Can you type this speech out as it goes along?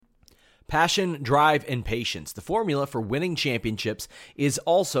Passion, drive, and patience. The formula for winning championships is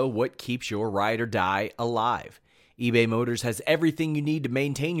also what keeps your ride or die alive. eBay Motors has everything you need to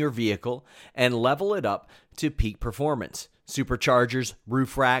maintain your vehicle and level it up to peak performance. Superchargers,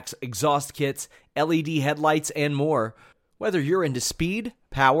 roof racks, exhaust kits, LED headlights, and more. Whether you're into speed,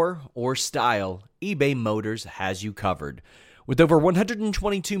 power, or style, eBay Motors has you covered. With over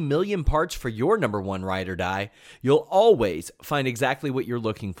 122 million parts for your number one ride or die, you'll always find exactly what you're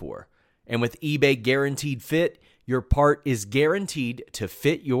looking for. And with eBay Guaranteed Fit, your part is guaranteed to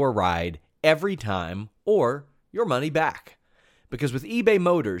fit your ride every time or your money back. Because with eBay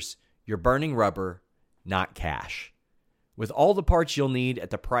Motors, you're burning rubber, not cash. With all the parts you'll need at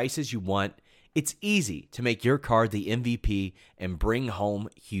the prices you want, it's easy to make your car the MVP and bring home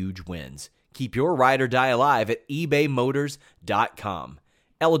huge wins. Keep your ride or die alive at ebaymotors.com.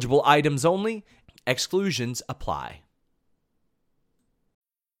 Eligible items only. Exclusions apply.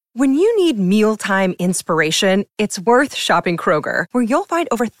 When you need mealtime inspiration, it's worth shopping Kroger, where you'll find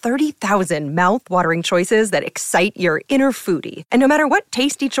over 30,000 mouth-watering choices that excite your inner foodie. And no matter what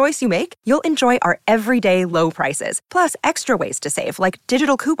tasty choice you make, you'll enjoy our everyday low prices, plus extra ways to save, like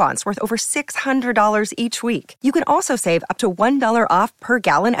digital coupons worth over $600 each week. You can also save up to $1 off per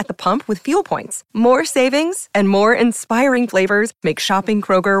gallon at the pump with fuel points. More savings and more inspiring flavors make shopping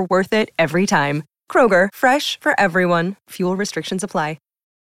Kroger worth it every time. Kroger, fresh for everyone. Fuel restrictions apply.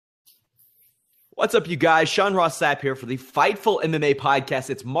 What's up, you guys? Sean Ross Sapp here for the Fightful MMA podcast.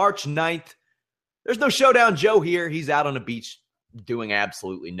 It's March 9th. There's no Showdown Joe here. He's out on the beach doing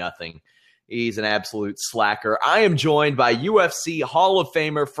absolutely nothing. He's an absolute slacker. I am joined by UFC Hall of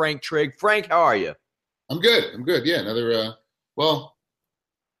Famer Frank Trigg. Frank, how are you? I'm good. Yeah, another,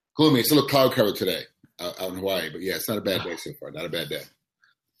 gloomy. It's a little cloud cover today out in Hawaii. But, yeah, it's not a bad day so far. Not a bad day.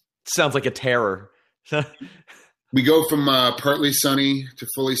 Sounds like a terror. We go from partly sunny to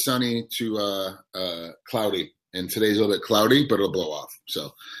fully sunny to cloudy, and today's a little bit cloudy, but it'll blow off.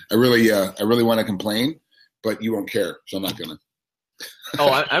 So I really want to complain, but you won't care, so I'm not gonna.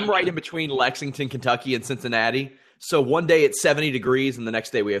 I'm right in between Lexington, Kentucky, and Cincinnati. So one day it's 70 degrees, and the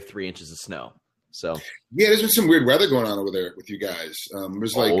next day we have 3 inches of snow. So yeah, there's been some weird weather going on over there with you guys.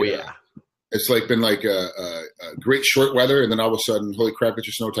 It's like been like a great short weather, and then all of a sudden, holy crap, get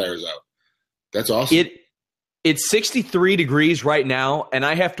your snow tires out. That's awesome. It's 63 degrees right now, and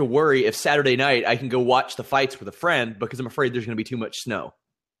I have to worry if Saturday night I can go watch the fights with a friend because I'm afraid there's going to be too much snow.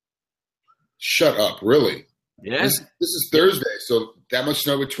 Shut up. Really? Yeah. This is Thursday, so that much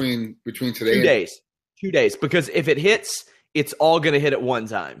snow between today 2 days. Because if it hits, it's all going to hit at one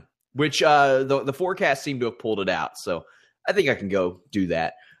time, which the forecast seemed to have pulled it out. So I think I can go do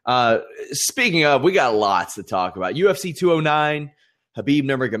that. Speaking of, we got lots to talk about. UFC 209. Khabib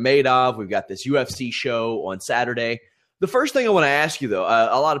Nurmagomedov. We've got this UFC show on Saturday. The first thing I want to ask you, though,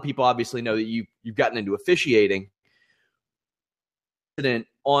 a lot of people obviously know that you've gotten into officiating.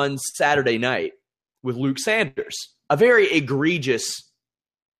 On Saturday night with Luke Sanders, a very egregious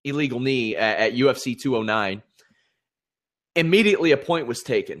illegal knee at UFC 209. Immediately a point was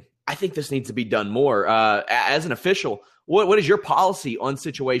taken. I think this needs to be done more. As an official, what is your policy on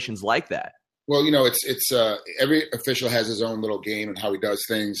situations like that? Well, it's every official has his own little game and how he does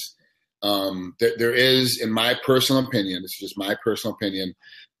things. There is, in my personal opinion, this is just my personal opinion,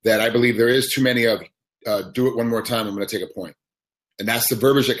 that I believe there is too many of do it one more time, I'm going to take a point. And that's the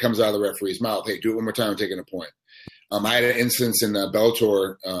verbiage that comes out of the referee's mouth. Hey, do it one more time, I'm taking a point. I had an instance in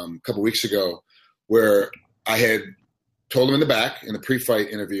Bellator a couple weeks ago where I had told him in the back in the pre-fight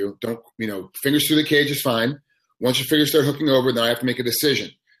interview, fingers through the cage is fine. Once your fingers start hooking over, then I have to make a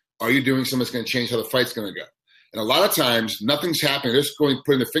decision. Are you doing something that's going to change how the fight's going to go? And a lot of times, nothing's happening. They're just putting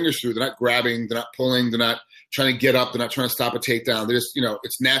their fingers through. They're not grabbing. They're not pulling. They're not trying to get up. They're not trying to stop a takedown. They're just,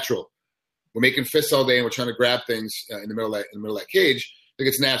 it's natural. We're making fists all day, and we're trying to grab things in the middle of that cage. I think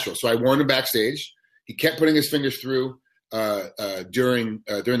it's natural. So I warned him backstage. He kept putting his fingers through during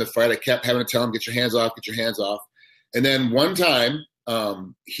the fight. I kept having to tell him, get your hands off, get your hands off. And then one time,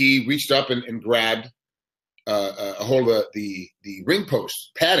 he reached up and grabbed a hold of the ring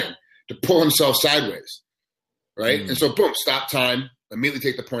post padding to pull himself sideways, right? And so, boom, stop time, immediately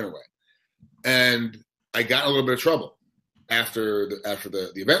take the point away. And I got in a little bit of trouble after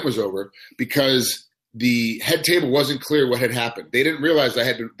the event was over because the head table wasn't clear what had happened. They didn't realize that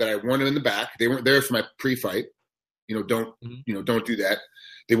I warned them in the back. They weren't there for my pre-fight. Don't do that.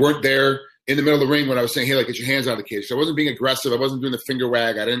 They weren't there in the middle of the ring when I was saying, hey, get your hands out of the cage. So I wasn't being aggressive. I wasn't doing the finger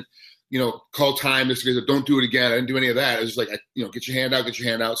wag. I didn't call time. Just because don't do it again. I didn't do any of that. It was just get your hand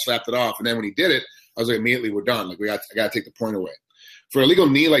out, slapped it off. And then when he did it, I was like, immediately we're done. I got to take the point away. For a legal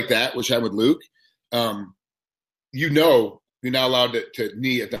knee like that, which happened with Luke, you're not allowed to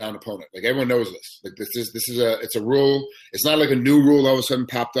knee a down opponent. Like everyone knows this. Like it's a rule. It's not like a new rule all of a sudden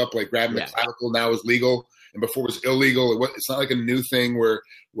popped up. Like grabbing the clavicle now is legal, and before it was illegal. It's not like a new thing where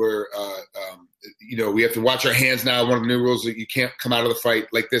we have to watch our hands now. One of the new rules that you can't come out of the fight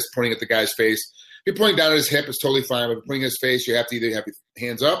like this, pointing at the guy's face. If you're pointing down at his hip, it's totally fine. But if you're pointing at his face, you have to either have your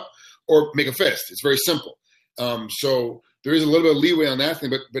hands up or make a fist. It's very simple. So there is a little bit of leeway on that thing,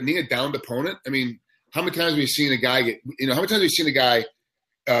 but kneeing a downed opponent, I mean, how many times have we seen a guy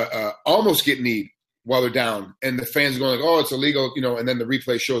almost get kneed while they're down, and the fans are going like, oh, it's illegal, and then the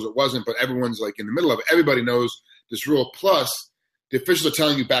replay shows it wasn't, but everyone's like in the middle of it. Everybody knows this rule. Plus, the officials are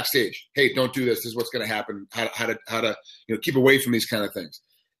telling you backstage, hey, don't do this. This is what's going to happen. How to keep away from these kind of things.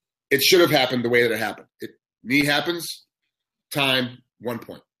 It should have happened the way that it happened. Knee happens, time, 1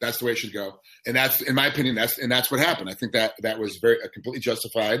 point. That's the way it should go. And that's, in my opinion, that's what happened. I think that was completely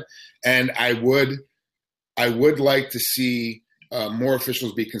justified. And I would like to see more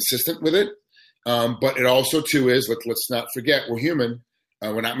officials be consistent with it. But it also, too, is, let's not forget, we're human.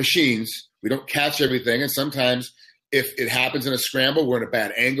 We're not machines. We don't catch everything. And sometimes if it happens in a scramble, we're in a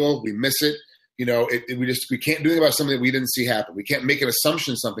bad angle, we miss it. We can't do anything about something that we didn't see happen. We can't make an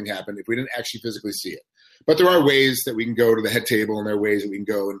assumption something happened if we didn't actually physically see it. But there are ways that we can go to the head table, and there are ways that we can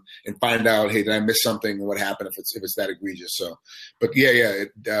go and find out, hey, did I miss something, and what happened if it's that egregious. So, but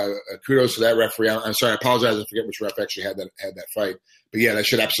kudos to that referee. I'm sorry, I apologize. I forget which ref actually had that fight. But yeah, that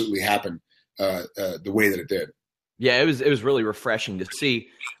should absolutely happen the way that it did. Yeah, it was really refreshing to see.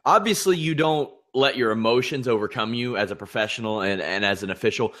 Obviously, you don't let your emotions overcome you as a professional and as an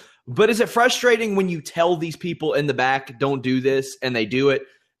official. But is it frustrating when you tell these people in the back, don't do this, and they do it?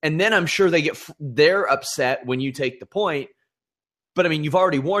 And then I'm sure they're upset when you take the point. But I mean, you've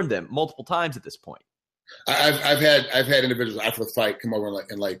already warned them multiple times at this point. I've had individuals after the fight come over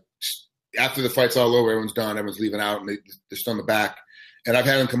and after the fight's all over, everyone's done, everyone's leaving out, and they're still in the back. And I've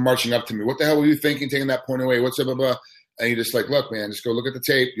had them come marching up to me. What the hell were you thinking, taking that point away? What's up, blah, blah? And you're just like, look, man, just go look at the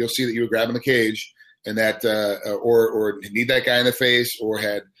tape. You'll see that you were grabbing the cage, and that or need that guy in the face, or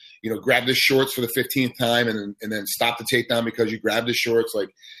had grabbed his shorts for the 15th time, and then stop the takedown because you grabbed his shorts. Like,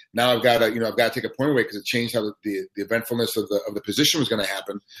 now I've got to take a point away because it changed how the eventfulness of the position was going to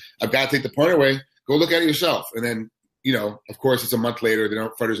happen. I've got to take the point away. Go look at it yourself, and then of course, it's a month later.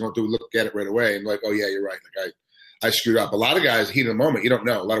 Fighters don't look at it right away and like, oh yeah, you're right. Like I screwed up. A lot of guys, heat of the moment, you don't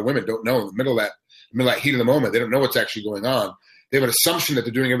know. A lot of women don't know in the middle of that heat of the moment. They don't know what's actually going on. They have an assumption that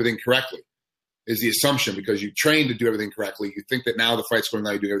they're doing everything correctly. Is the assumption because you train to do everything correctly. You think that now the fight's going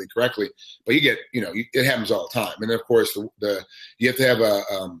on, you're doing everything correctly, but you get, it happens all the time. And then of course, you have to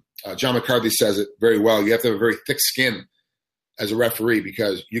have John McCarthy says it very well. You have to have a very thick skin as a referee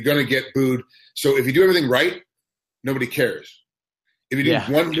because you're going to get booed. So if you do everything right, nobody cares. If you do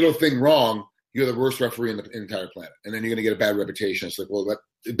one little thing wrong, you're the worst referee in the entire planet. And then you're going to get a bad reputation. It's like, well,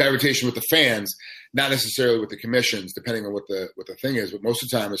 bad reputation with the fans, not necessarily with the commissions, depending on what the thing is. But most of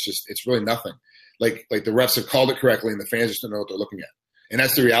the time, it's really nothing. Like the refs have called it correctly, and the fans just don't know what they're looking at. And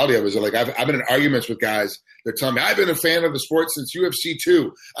that's the reality of it. Is like I've been in arguments with guys. They're telling me I've been a fan of the sport since UFC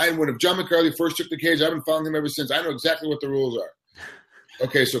 2. When John McCarthy first took the cage, I've been following him ever since. I know exactly what the rules are.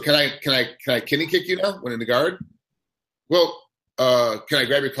 Okay, so can I kidney kick you now when in the guard? Well, can I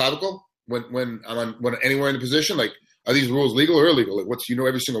grab your clavicle when I'm anywhere in the position? Like, are these rules legal or illegal? Like,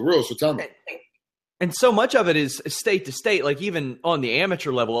 every single rule? So tell me. And so much of it is state to state. Like even on the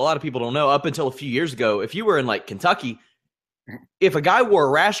amateur level, a lot of people don't know. Up until a few years ago, if you were in like Kentucky, if a guy wore a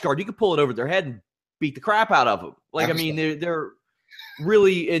rash guard, you could pull it over their head and beat the crap out of them. Like, I mean, they're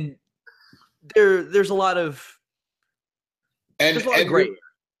really in there. There's a lot of great.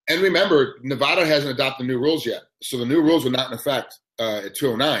 And remember, Nevada hasn't adopted new rules yet, so the new rules were not in effect at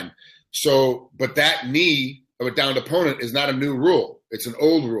 209. So, but that knee of a downed opponent is not a new rule. It's an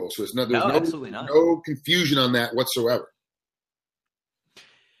old rule. So there's absolutely not. No confusion on that whatsoever.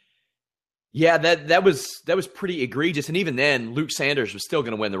 Yeah, that was pretty egregious. And even then, Luke Sanders was still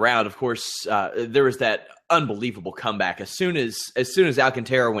going to win the round. Of course, there was that unbelievable comeback. As soon as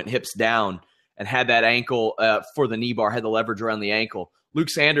Alcantara went hips down and had that ankle for the knee bar, had the leverage around the ankle, Luke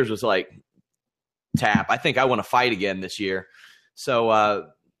Sanders was like, tap, I think I want to fight again this year. So,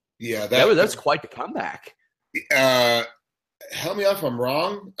 that's quite the comeback. Help me out if I'm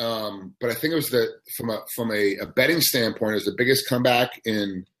wrong, but I think it was from a betting standpoint, it was the biggest comeback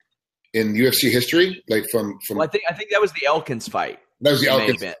in UFC history. Like from I think that was the Elkins fight. That was the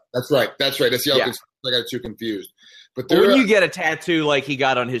Elkins. That's right. That's the Elkins. Yeah. I got too confused. But when you get a tattoo like he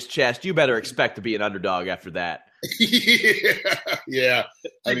got on his chest, you better expect to be an underdog after that. Yeah.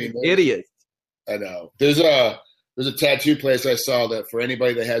 I mean, idiot. I know. There's a tattoo place I saw that for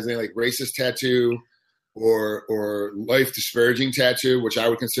anybody that has any like racist tattoo or life disparaging tattoo, which I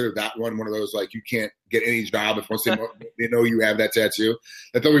would consider that one of those, like, you can't get any job if once they know you have that tattoo,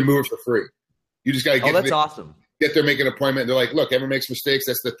 that they'll remove it for free. You just got to get that's awesome. Get there, make an appointment. They're like, look, everyone makes mistakes.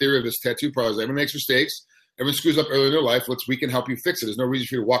 That's the theory of this tattoo parlor. Everyone makes mistakes. Everyone screws up early in their life. We can help you fix it. There's no reason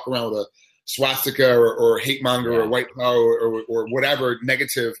for you to walk around with a swastika or hate monger or white power or whatever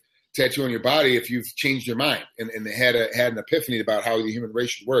negative tattoo on your body if you've changed your mind and they had an epiphany about how the human race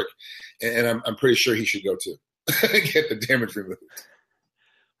should work. And I'm pretty sure he should go too. Get the damage removed.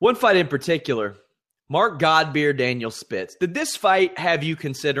 One fight in particular, Mark Godbeer, Daniel Spitz. Did this fight have you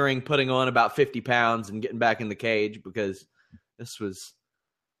considering putting on about 50 pounds and getting back in the cage? Because this was...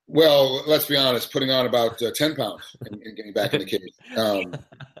 Well, let's be honest, putting on about 10 pounds and getting back in the cage. I'm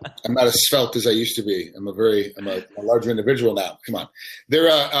not as svelte as I used to be. I'm a larger individual now. Come on. It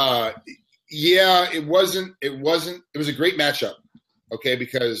was a great matchup. Okay.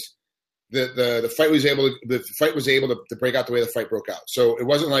 Because the fight was able to break out the way the fight broke out. So it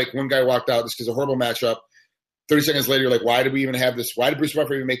wasn't like one guy walked out. This is a horrible matchup. 30 seconds later, you're like, why did we even have this? Why did Bruce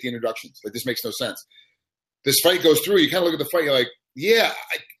Buffer even make the introductions? Like, this makes no sense. This fight goes through. You kind of look at the fight. You're like, yeah,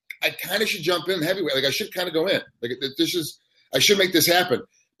 I kind of should jump in heavyweight. Like, I should kind of go in. Like, I should make this happen.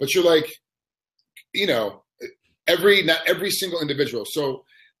 But you're like, not every single individual. So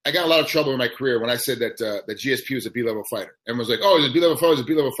I got a lot of trouble in my career when I said that GSP was a B-level fighter. Everyone's like, oh, he's a B-level fighter. He's a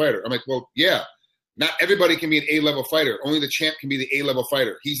B-level fighter. I'm like, well, yeah. Not everybody can be an A-level fighter. Only the champ can be the A-level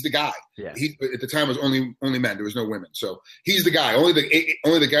fighter. He's the guy. Yeah. He at the time was only men. There was no women. So he's the guy. Only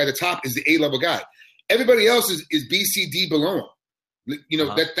the guy at the top is the A-level guy. Everybody else is B, C, D below him.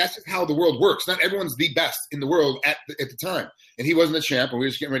 That's just how the world works. Not everyone's the best in the world at the time. And he wasn't the champ, and we were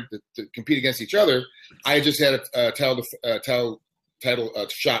just getting ready to compete against each other. I just had a title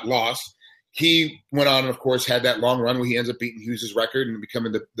shot loss. He went on and, of course, had that long run where he ends up beating Hughes' record and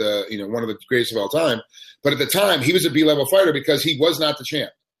becoming the one of the greatest of all time. But at the time, he was a B-level fighter because he was not the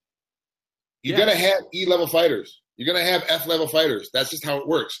champ. You're going to have E-level fighters. You're going to have F-level fighters. That's just how it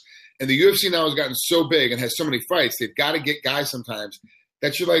works. And the UFC now has gotten so big and has so many fights, they've got to get guys sometimes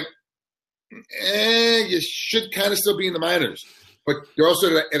that you're like, you should kind of still be in the minors. But you're also,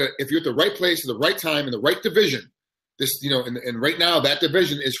 if you're at the right place at the right time in the right division, and right now that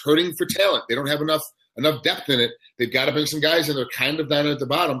division is hurting for talent. They don't have enough depth in it. They've got to bring some guys in. They're kind of down at the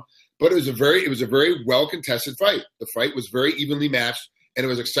bottom. But it was a very well contested fight. The fight was very evenly matched, and it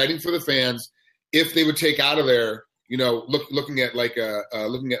was exciting for the fans if they would take out of there. Looking at a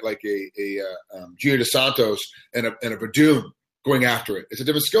Junior Dos Santos and a Verdun going after it. It's a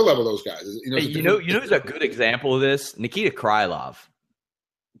different skill level. Those guys. Who's a good example of this? Nikita Krylov.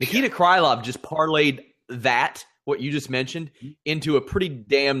 Nikita Krylov just parlayed what you just mentioned into a pretty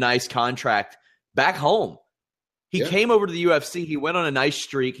damn nice contract back home. He came over to the UFC. He went on a nice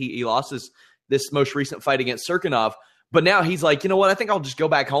streak. He lost this most recent fight against Serkinov, but now he's like, you know what? I think I'll just go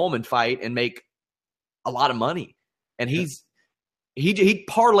back home and fight and make a lot of money. And he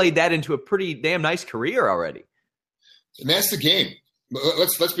parlayed that into a pretty damn nice career already. And that's the game.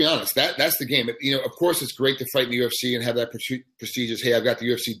 Let's be honest. That's the game. Of course, it's great to fight in the UFC and have that prestigious. Hey, I've got the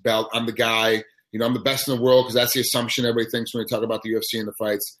UFC belt. I'm the guy. I'm the best in the world, because that's the assumption everybody thinks when they talk about the UFC and the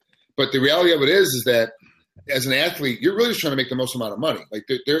fights. But the reality of it is that as an athlete, you're really just trying to make the most amount of money. Like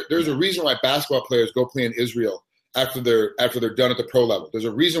there's a reason why basketball players go play in Israel after they're done at the pro level. There's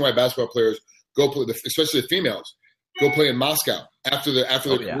a reason why basketball players go play, especially the females, go play in Moscow after their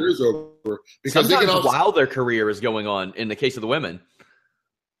career is over, because sometimes while their career is going on. In the case of the women,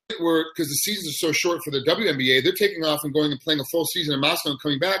 because the seasons are so short for the WNBA, they're taking off and going and playing a full season in Moscow and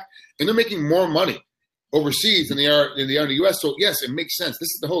coming back, and they're making more money overseas than they are in the U.S. So yes, it makes sense. This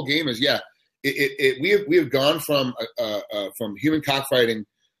is the whole game. We have gone from human cockfighting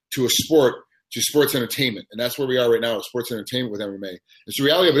to a sport to sports entertainment. And that's where we are right now, sports entertainment with MMA. And so the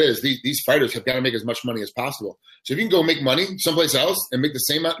reality of it is these fighters have got to make as much money as possible. So if you can go make money someplace else and make the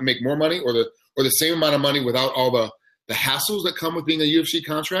same amount and make more money, or the same amount of money without all the hassles that come with being a UFC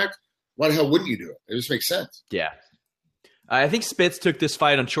contract, why the hell wouldn't you do it? It just makes sense. Yeah. I think Spitz took this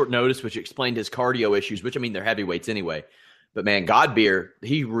fight on short notice, which explained his cardio issues, which, I mean, they're heavyweights anyway. But, man, Godbeer,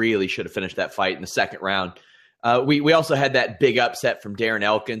 he really should have finished that fight in the second round. We also had that big upset from Darren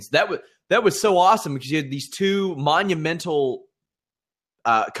Elkins. That was so awesome, because you had these two monumental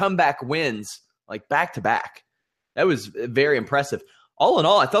comeback wins, like back-to-back. That was very impressive. All in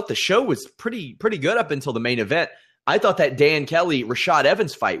all, I thought the show was pretty good up until the main event. I thought that Dan Kelly, Rashad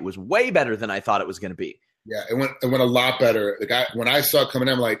Evans fight was way better than I thought it was going to be. Yeah, it went a lot better. The guy, when I saw it coming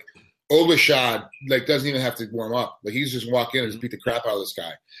in, I'm like, Rashad doesn't even have to warm up. Like, he's just walk in and just beat the crap out of this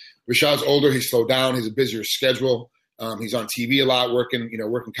guy. Rashad's older. He's slowed down. He's a busier schedule. He's on TV a lot, working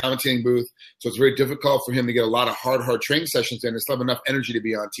commentating booth. So it's very difficult for him to get a lot of hard training sessions in and still have enough energy to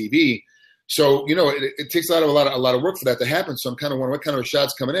be on TV. So, it takes a lot of work for that to happen. So I'm kind of wondering what kind of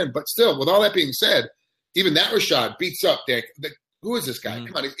Rashad's coming in. But still, with all that being said, even that Rashad beats up Dan. Who is this guy? Mm-hmm.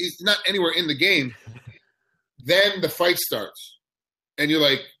 Come on, he's not anywhere in the game. Then the fight starts. And you're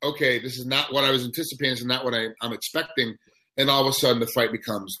like, okay, this is not what I was anticipating. This is not what I'm expecting. And all of a sudden, the fight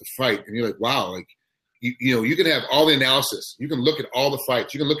becomes the fight. And you're like, wow, like, you can have all the analysis. You can look at all the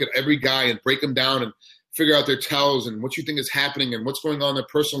fights. You can look at every guy and break them down and figure out their tells and what you think is happening and what's going on in their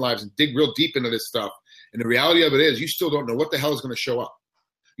personal lives and dig real deep into this stuff. And the reality of it is you still don't know what the hell is going to show up.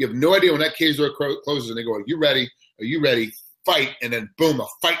 You have no idea when that cage door closes and they go, are you ready? Are you ready? Fight. And then, boom, a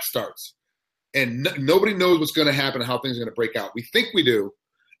fight starts. And nobody knows what's going to happen and how things are going to break out. We think we do,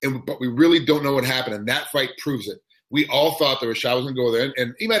 but we really don't know what happened. And that fight proves it. We all thought that Rashad was going to go there.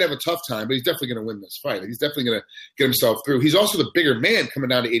 And he might have a tough time, but he's definitely going to win this fight. He's definitely going to get himself through. He's also the bigger man coming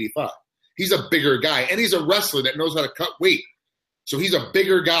down to 85. He's a bigger guy, and he's a wrestler that knows how to cut weight. So he's a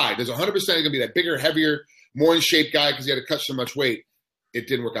bigger guy. There's 100% going to be that bigger, heavier, more in shape guy because he had to cut so much weight. It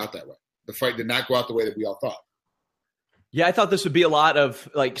didn't work out that way. The fight did not go out the way that we all thought. Yeah, I thought this would be a lot of,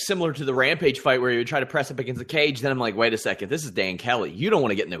 similar to the Rampage fight where he would try to press up against the cage. Then I'm like, wait a second, this is Dan Kelly. You don't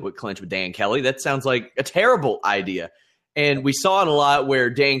want to get in a clinch with Dan Kelly. That sounds like a terrible idea. And we saw it a lot where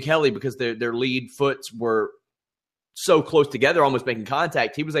Dan Kelly, because their lead foots were so close together, almost making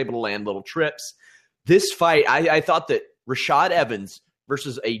contact, he was able to land little trips. This fight, I thought that Rashad Evans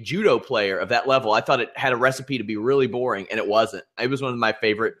versus a judo player of that level, I thought it had a recipe to be really boring, and it wasn't. It was one of my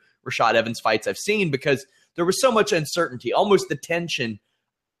favorite Rashad Evans fights I've seen because there was so much uncertainty, almost the tension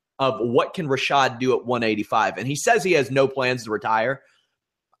of what can Rashad do at 185. And he says he has no plans to retire.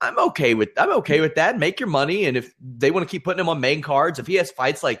 I'm okay with that. Make your money, and if they want to keep putting him on main cards, if he has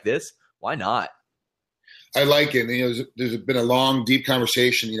fights like this, why not? I like it. There's been a long, deep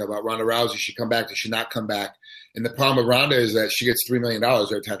conversation, about Ronda Rousey. She come back, does she not come back? And the problem with Ronda is that she gets $3 million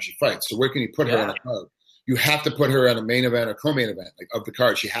every time she fights. So where can you put her on a card? You have to put her on a main event or co-main event of the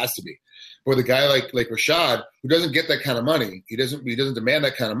card. She has to be. But with a guy like Rashad, who doesn't get that kind of money, he doesn't demand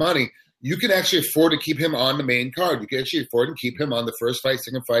that kind of money. You can actually afford to keep him on the main card. You can actually afford to keep him on the first fight,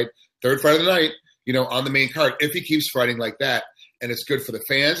 second fight, third fight of the night, on the main card if he keeps fighting like that. And it's good for the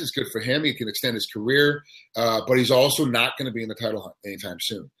fans. It's good for him. He can extend his career. But he's also not going to be in the title hunt anytime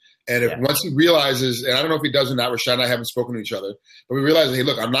soon. And once he realizes, and I don't know if he does or not, Rashad and I haven't spoken to each other, but we realize, hey,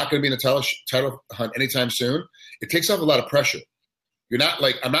 look, I'm not going to be in the title hunt anytime soon. It takes off a lot of pressure. You're not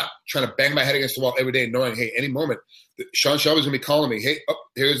I'm not trying to bang my head against the wall every day knowing, hey, any moment, Sean Shelby's going to be calling me. Hey,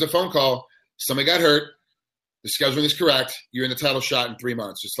 here's the phone call. Somebody got hurt. The scheduling is correct. You're in the title shot in 3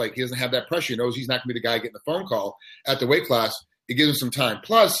 months. It's like he doesn't have that pressure. He knows he's not going to be the guy getting the phone call at the weight class. It gives him some time.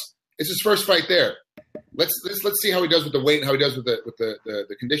 Plus, it's his first fight there. Let's see how he does with the weight and how he does with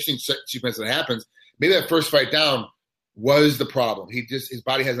the conditioning sequence that happens. Maybe that first fight down was the problem. His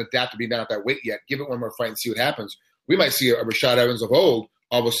body hasn't adapted to being down at that weight yet. Give it one more fight and see what happens. We might see a Rashad Evans of old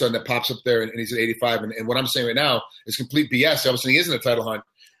all of a sudden that pops up there and he's at 85. And what I'm saying right now is complete BS. All of a sudden he is in a title hunt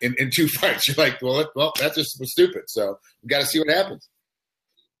in 2 fights. You're like, well, that just was stupid. So we got to see what happens.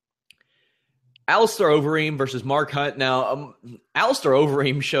 Alistair Overeem versus Mark Hunt. Now, Alistair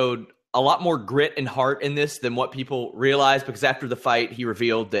Overeem showed a lot more grit and heart in this than what people realize because after the fight, he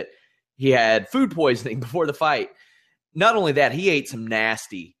revealed that he had food poisoning before the fight. Not only that, he ate some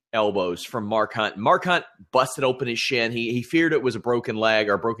nasty elbows from Mark Hunt. Mark Hunt busted open his shin. He feared it was a broken leg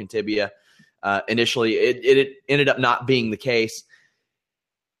or a broken tibia. Initially, it ended up not being the case.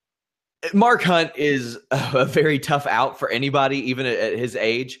 Mark Hunt is a very tough out for anybody, even at his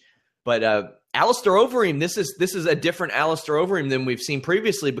age. But Alistair Overeem, this is a different Alistair Overeem than we've seen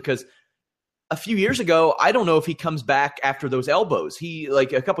previously because a few years ago, I don't know if he comes back after those elbows. He,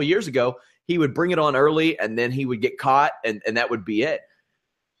 a couple years ago, he would bring it on early and then he would get caught and that would be it.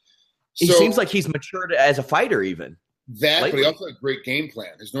 He seems like he's matured as a fighter even. But he also had a great game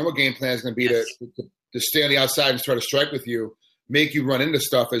plan. His normal game plan is going to be to stay on the outside and try to strike with you, make you run into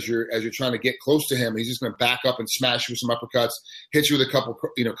stuff as you're trying to get close to him. He's just going to back up and smash you with some uppercuts, hit you with a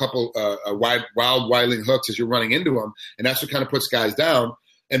couple wilding hooks as you're running into him, and that's what kind of puts guys down.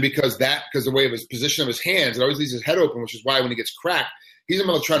 And because the way of his position of his hands, it always leaves his head open, which is why when he gets cracked, he's in the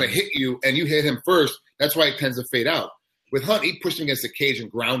middle of trying to hit you, and you hit him first. That's why he tends to fade out. With Hunt, he pushed him against the cage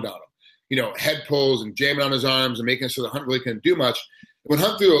and ground on him. Head pulls and jamming on his arms and making it so that Hunt really couldn't do much. When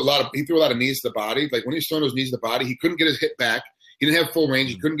Hunt threw a lot of knees to the body, like when he was throwing those knees to the body, he couldn't get his hit back. He didn't have full range.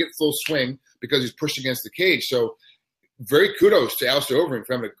 He couldn't get full swing because he's pushed against the cage. So very kudos to Alistair Overeem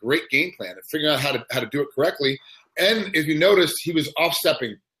for having a great game plan and figuring out how to do it correctly. And if you noticed, he was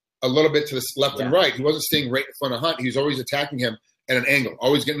off-stepping a little bit to the left and right. He wasn't staying right in front of Hunt. He was always attacking him at an angle,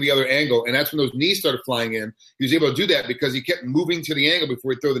 always getting the other angle. And that's when those knees started flying in. He was able to do that because he kept moving to the angle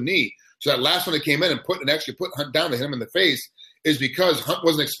before he threw the knee. So that last one that came in and actually put Hunt down to hit him in the face is because Hunt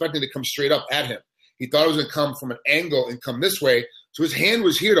wasn't expecting to come straight up at him. He thought it was going to come from an angle and come this way. So his hand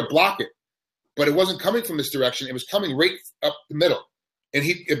was here to block it. But it wasn't coming from this direction. It was coming right up the middle. And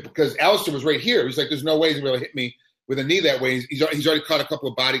because Alistair was right here, he's like, there's no way he's going to hit me with a knee that way. He's already caught a couple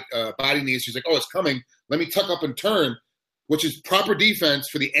of body knees. He's like, oh, it's coming. Let me tuck up and turn, which is proper defense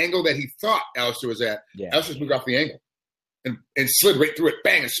for the angle that he thought Alistair was at. Yeah. Alistair's moved off the angle and slid right through it,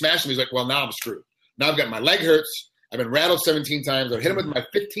 bang, and smashed him. He's like, well, now I'm screwed. Now I've got my leg hurts. I've been rattled 17 times. I've hit him with my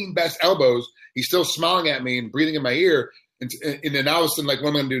 15 best elbows. He's still smiling at me and breathing in my ear. And then all of a sudden, like, what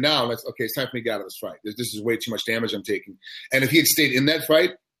am I going to do now? And okay, it's time for me to get out of this fight. This is way too much damage I'm taking. And if he had stayed in that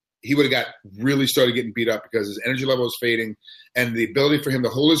fight, he would have really started getting beat up because his energy level was fading and the ability for him to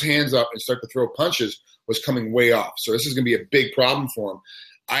hold his hands up and start to throw punches was coming way off. So this is going to be a big problem for him.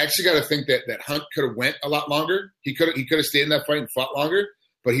 I actually got to think that Hunt could have went a lot longer. He could have stayed in that fight and fought longer,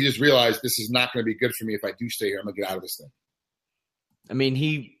 but he just realized this is not going to be good for me if I do stay here. I'm going to get out of this thing. I mean,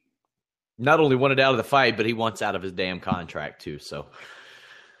 he not only wanted out of the fight, but he wants out of his damn contract too. So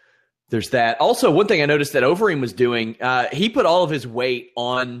there's that. Also, one thing I noticed that Overeem was doing, he put all of his weight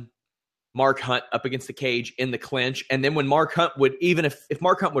on Mark Hunt up against the cage in the clinch. And then when Mark Hunt would, even if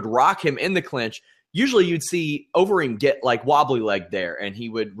Mark Hunt would rock him in the clinch, usually you'd see Overeem get like wobbly leg there and he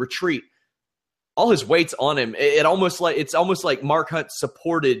would retreat. All his weight's on him. It's almost like Mark Hunt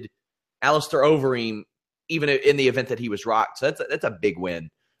supported Alistair Overeem even in the event that he was rocked. So that's a big win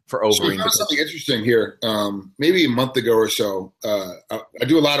for Overeem. So we found something interesting here. Maybe a month ago or so, I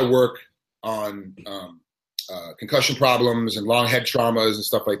do a lot of work on concussion problems and long head traumas and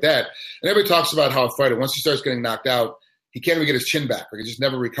stuff like that. And everybody talks about how a fighter, once he starts getting knocked out, he can't even get his chin back. Like, it just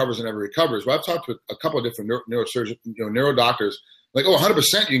never recovers and never recovers. Well, I've talked to a couple of different neurosurgeons, neuro doctors, like, 100%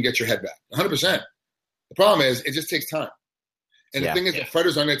 you can get your head back. 100%. The problem is it just takes time. And the thing is, the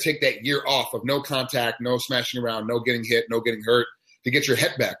fighters aren't going to take that year off of no contact, no smashing around, no getting hit, no getting hurt to get your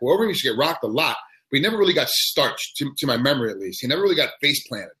head back. Well, Overeem used to get rocked a lot, but he never really got starched, to my memory at least. He never really got face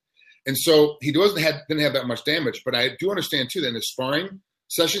planted. And so he didn't have that much damage. But I do understand, too, that in his sparring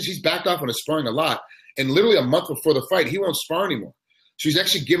sessions, he's backed off on his sparring a lot. And literally a month before the fight, he won't spar anymore. So he's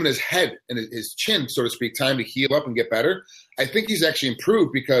actually given his head and his chin, so to speak, time to heal up and get better. I think he's actually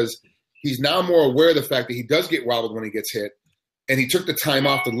improved because he's now more aware of the fact that he does get wobbled when he gets hit. And he took the time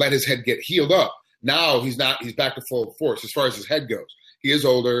off to let his head get healed up. Now he's back to full force as far as his head goes. He is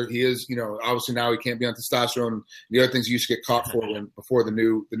older. He is, obviously now he can't be on testosterone and the other things he used to get caught for before the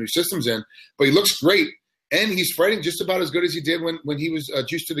new system's in. But he looks great, and he's fighting just about as good as he did when he was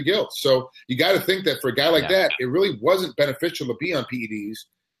juiced to the gills. So you got to think that for a guy like that, it really wasn't beneficial to be on PEDs.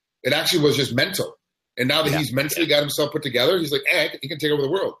 It actually was just mental. And now that he's mentally got himself put together, he's like, hey, he can take over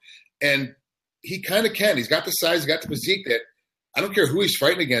the world. And he kind of can. He's got the size, he's got the physique that I don't care who he's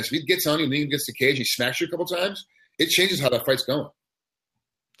fighting against. If he gets on you and then he gets the cage, he smacks you a couple times, it changes how that fight's going.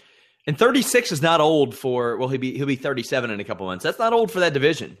 And 36 is not old for, well, he'll be 37 in a couple months. That's not old for that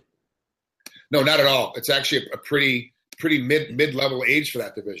division. No, not at all. It's actually a pretty mid-level age for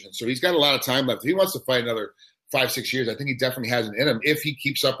that division. So he's got a lot of time left. If he wants to fight another 5-6 years, I think he definitely has it in him if he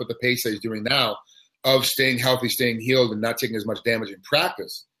keeps up with the pace that he's doing now of staying healthy, staying healed, and not taking as much damage in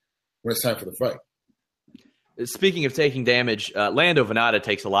practice when it's time for the fight. Speaking of taking damage, Lando Venata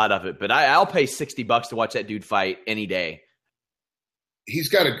takes a lot of it, but I'll pay $60 to watch that dude fight any day. He's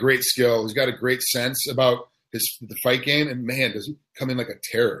got a great skill. He's got a great sense about the fight game, and man, does he come in like a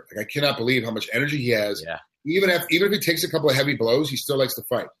terror. Like, I cannot believe how much energy he has. Yeah. Even if he takes a couple of heavy blows, he still likes to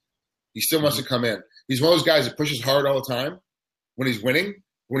fight. He still wants to come in. He's one of those guys that pushes hard all the time. When he's winning,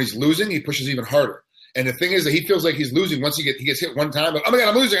 when he's losing, he pushes even harder. And the thing is that he feels like he's losing once he gets hit one time. Like, oh my God,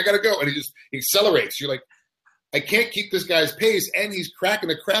 I'm losing. I got to go. And he accelerates. You're like, I can't keep this guy's pace, and he's cracking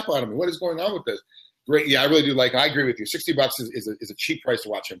the crap out of me. What is going on with this? Great. Yeah, I really do I agree with you. $60 is a cheap price to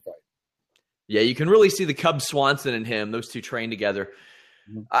watch him fight. Yeah, you can really see the Cub Swanson in him. Those two train together.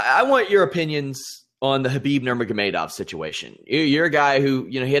 Mm-hmm. I want your opinions on the Khabib Nurmagomedov situation. You're a guy who,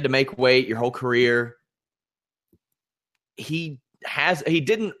 he had to make weight your whole career. He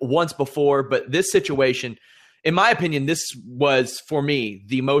didn't once before, but this situation, in my opinion, this was, for me,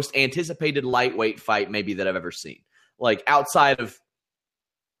 the most anticipated lightweight fight maybe that I've ever seen. Like, outside of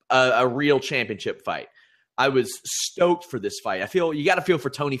a real championship fight. I was stoked for this fight. You got to feel for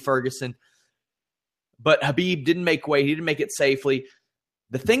Tony Ferguson. But Khabib didn't make weight. He didn't make it safely.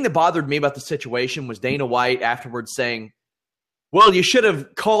 The thing that bothered me about the situation was Dana White afterwards saying, well, you should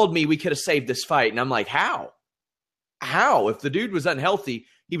have called me. We could have saved this fight. And I'm like, how? How? If the dude was unhealthy,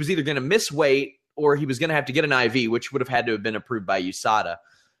 he was either going to miss weight or he was going to have to get an IV, which would have had to have been approved by USADA.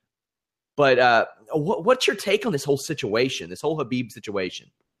 But what's your take on this whole situation, this whole Khabib situation?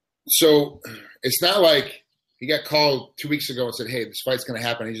 So it's not like he got called 2 weeks ago and said, hey, this fight's going to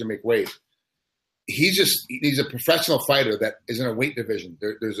happen. He's going to make weight. He's a professional fighter that is in a weight division.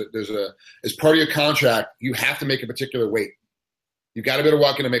 As part of your contract, you have to make a particular weight. You got to be able to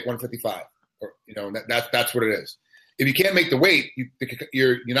walk in and make 155, or that's what it is. If you can't make the weight,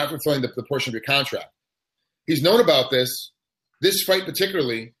 you're not fulfilling the portion of your contract. He's known about this fight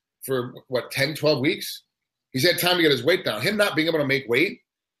particularly for 10, 12 weeks. He's had time to get his weight down. Him not being able to make weight,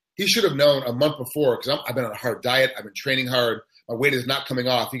 he should have known a month before, because I've been on a hard diet. I've been training hard. My weight is not coming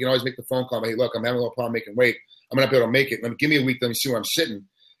off. He can always make the phone call. Hey, look, I'm having a little problem making weight. I'm going to be able to make it. Give me a week. Let me see where I'm sitting.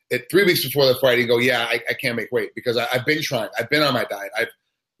 3 weeks before the fight, he go, yeah, I can't make weight because I've been trying. I've been on my diet.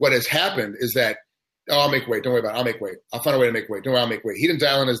 What has happened is that, I'll make weight. Don't worry about it. I'll make weight. I'll find a way to make weight. Don't worry, I'll make weight. He didn't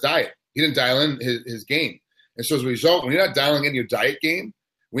dial in his diet. He didn't dial in his game. And so as a result, when you're not dialing in your diet game,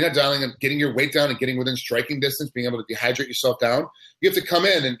 when you're not dialing in getting your weight down and getting within striking distance, being able to dehydrate yourself down, you have to come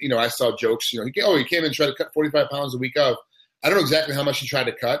in and, I saw jokes, he came in and tried to cut 45 pounds a week of. I don't know exactly how much he tried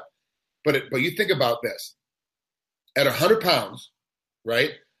to cut, but you think about this. At 100 pounds,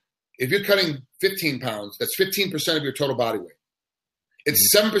 right, if you're cutting 15 pounds, that's 15% of your total body weight.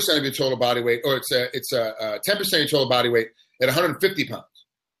 It's 7% of your total body weight, or it's 10% of your total body weight at 150 pounds.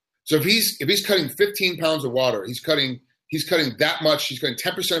 So if he's cutting 15 pounds of water, he's cutting that much. He's cutting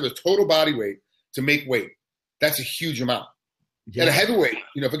 10% of his total body weight to make weight. That's a huge amount. Yeah. At a heavyweight,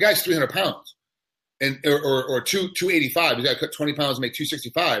 if a guy's 300 pounds or 285, he's got to cut 20 pounds to make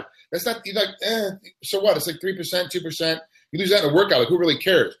 265. That's not. You're like, so what? It's like 3%, 2%. You lose that in a workout. Like, who really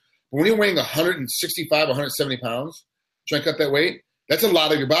cares? But when you're weighing 165, 170 pounds, trying to cut that weight, that's a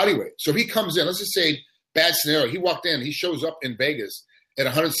lot of your body weight. So if he comes in, let's just say, bad scenario, he walked in, he shows up in Vegas at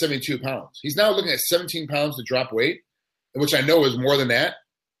 172 pounds. He's now looking at 17 pounds to drop weight, which I know is more than that.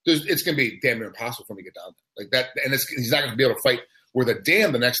 It's going to be damn near impossible for him to get down there. Like that, and he's not going to be able to fight worth a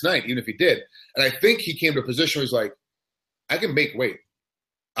damn the next night, even if he did. And I think he came to a position where he's like, I can make weight.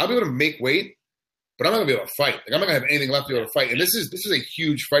 I'll be able to make weight, but I'm not going to be able to fight. Like, I'm not going to have anything left to be able to fight. And this is a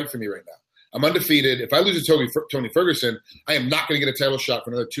huge fight for me right now. I'm undefeated. If I lose to Tony Ferguson, I am not going to get a title shot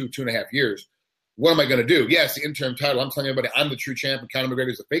for another 2.5 years. What am I going to do? Yeah, it's the interim title. I'm telling everybody I'm the true champ and Conor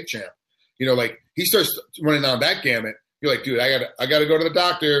McGregor's the fake champ. He starts running down that gamut. You're like, dude, I got to go to the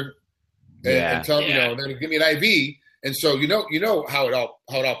doctor and tell him, they're going to give me an IV. And so you know how it all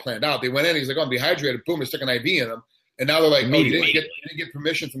planned out. They went in. He's like, I'm dehydrated. Boom, they stuck an IV in him. And now they're like, oh, you didn't get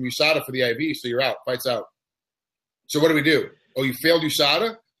permission from USADA for the IV, so you're out. Fight's out. So what do we do? Oh, you failed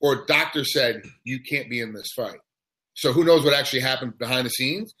USADA? Or doctor said you can't be in this fight. So who knows what actually happened behind the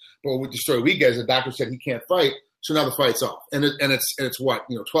scenes? But with the story we get is the doctor said he can't fight, so now the fight's off. And it's what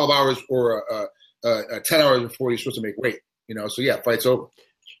 12 hours or 10 hours before you're supposed to make weight. So yeah, fight's over.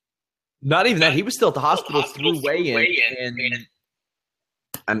 Not even that. He was still at the hospital through weigh-in. And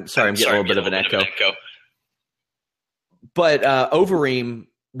I'm sorry, I'm getting a little bit of an echo. But Overeem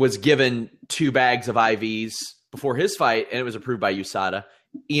was given 2 bags of IVs before his fight, and it was approved by USADA.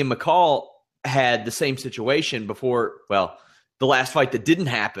 Ian McCall had the same situation before, the last fight that didn't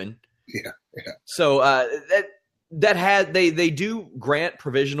happen. Yeah. So they do grant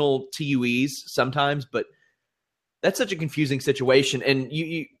provisional TUEs sometimes, but that's such a confusing situation. And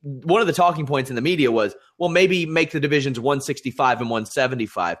one of the talking points in the media was, well, maybe make the divisions 165 and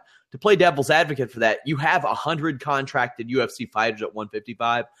 175. To play devil's advocate for that, you have 100 contracted UFC fighters at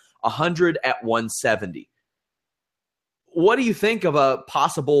 155, 100 at 170. What do you think of a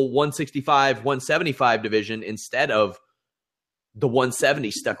possible 165, 175 division instead of the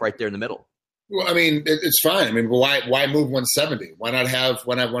 170 stuck right there in the middle? Well, I mean, it's fine. I mean, why move 170? Why not have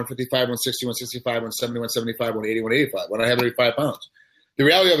 155, 160, 165, 170, 175, 180, 185? Why not have every 5 pounds? The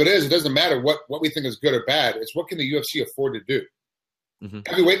reality of it is, it doesn't matter what we think is good or bad. It's what can the UFC afford to do. Mm-hmm.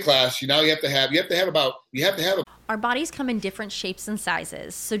 Every weight class, you have to have. Our bodies come in different shapes and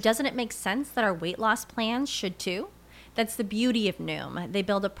sizes, so doesn't it make sense that our weight loss plans should too? That's the beauty of Noom. They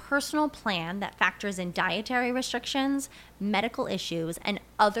build a personal plan that factors in dietary restrictions, medical issues, and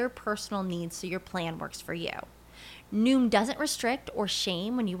other personal needs so your plan works for you. Noom doesn't restrict or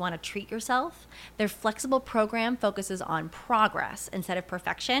shame when you want to treat yourself. Their flexible program focuses on progress instead of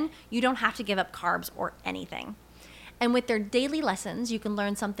perfection. You don't have to give up carbs or anything. And with their daily lessons, you can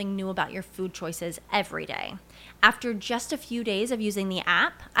learn something new about your food choices every day. After just a few days of using the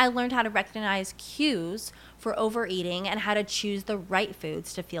app, I learned how to recognize cues for overeating and how to choose the right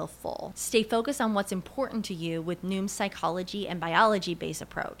foods to feel full. Stay focused on what's important to you with Noom's psychology and biology-based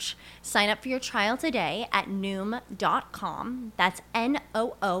approach. Sign up for your trial today at Noom.com. That's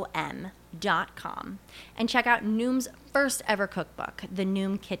Noom.com. And check out Noom's first ever cookbook, The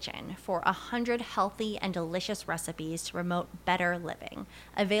Noom Kitchen, for 100 healthy and delicious recipes to promote better living.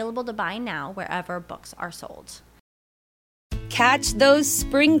 Available to buy now wherever books are sold. Catch those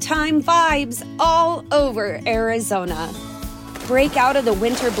springtime vibes all over Arizona. Break out of the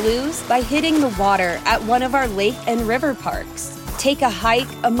winter blues by hitting the water at one of our lake and river parks. Take a hike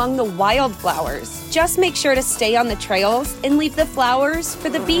among the wildflowers. Just make sure to stay on the trails and leave the flowers for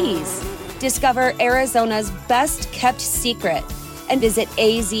the bees. Discover Arizona's best kept secret and visit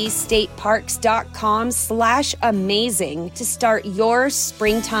azstateparks.com/amazing to start your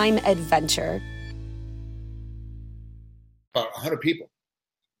springtime adventure. About 100 people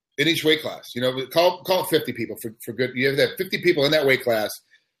in each weight class. Call it 50 people for good. You have that 50 people in that weight class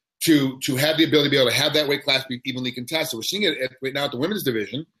to have the ability to be able to have that weight class be evenly contested. We're seeing it right now at the women's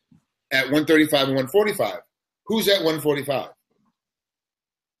division at 135 and 145. Who's at 145?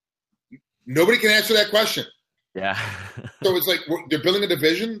 Nobody can answer that question. Yeah. So it's like they're building a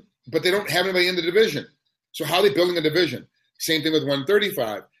division, but they don't have anybody in the division. So how are they building a division? Same thing with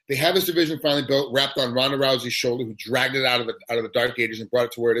 135. They have this division finally built, wrapped on Ronda Rousey's shoulder, who dragged it out of the dark ages and brought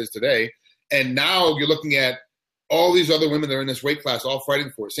it to where it is today. And now you're looking at all these other women that are in this weight class all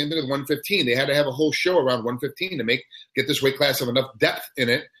fighting for it. Same thing with 115. They had to have a whole show around 115 to get this weight class have enough depth in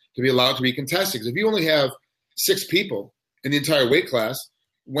it to be allowed to be contested. Because if you only have 6 people in the entire weight class,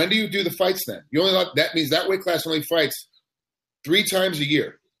 when do you do the fights then? That means that weight class only fights 3 times a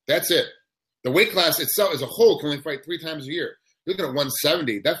year. That's it. The weight class itself as a whole can only fight 3 times a year. You're looking at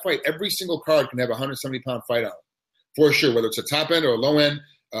 170. That fight, every single card can have a 170-pound fight on it, for sure, whether it's a top end or a low end,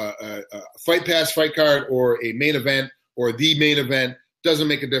 a fight pass fight card or a main event or the main event. Doesn't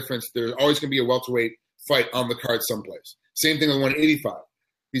make a difference. There's always going to be a welterweight fight on the card someplace. Same thing with 185.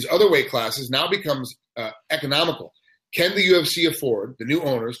 These other weight classes now becomes economical. Can the UFC afford, the new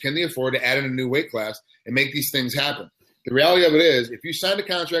owners, can they afford to add in a new weight class and make these things happen? The reality of it is, if you signed a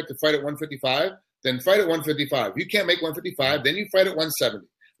contract to fight at 155, then fight at 155. If you can't make 155, then you fight at 170.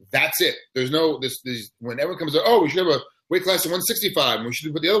 That's it. There's no this. When everyone comes up, we should have a weight class of 165, and we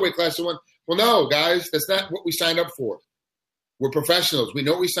should put the other weight class at 1. Well, no, guys, that's not what we signed up for. We're professionals. We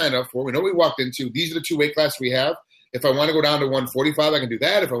know what we signed up for. We know what we walked into. These are the 2 weight classes we have. If I want to go down to 145, I can do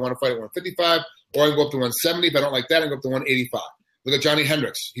that. If I want to fight at 155, or I can go up to 170. If I don't like that, I can go up to 185. Look at Johnny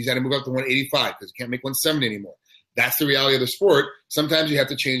Hendricks. He's had to move up to 185 because he can't make 170 anymore. That's the reality of the sport. Sometimes you have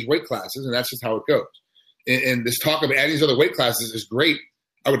to change weight classes, and that's just how it goes. And this talk of adding these other weight classes is great.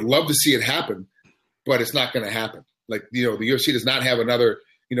 I would love to see it happen, but it's not going to happen. Like, the UFC does not have another,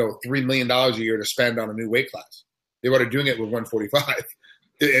 $3 million a year to spend on a new weight class. They were doing it with 145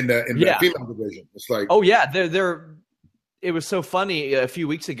 in the female division. It's like, oh yeah, it was so funny. A few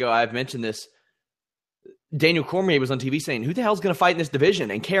weeks ago, I've mentioned this. Daniel Cormier was on TV saying, "Who the hell's going to fight in this division?"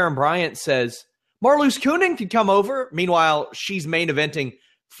 And Karen Bryant says, Marloes Koenig could come over. Meanwhile, she's main eventing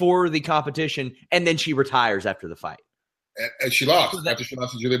for the competition, and then she retires after the fight. And she lost after she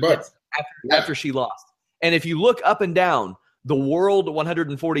lost to Julia Budd. After she lost. And if you look up and down the world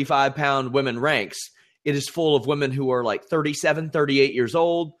 145-pound women ranks, it is full of women who are like 37, 38 years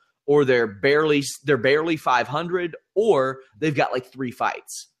old, or they're barely 500, or they've got like 3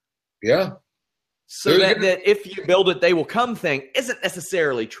 fights. Yeah. So that if you build it, they will come thing isn't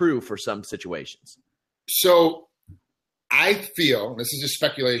necessarily true for some situations. So I feel, and this is just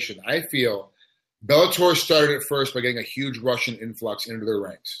speculation, I feel Bellator started it first by getting a huge Russian influx into their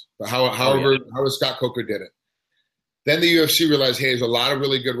ranks. However Scott Coker did it. Then the UFC realized, hey, there's a lot of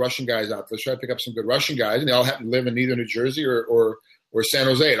really good Russian guys out there. Let's try to pick up some good Russian guys. And they all happen to live in either New Jersey or San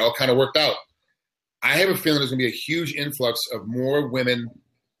Jose. It all kind of worked out. I have a feeling there's going to be a huge influx of more women,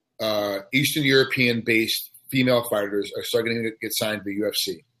 Eastern European-based female fighters are starting to get signed to the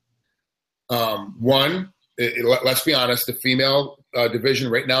UFC. Let's be honest, the female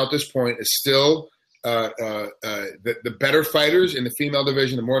division right now at this point is still the better fighters in the female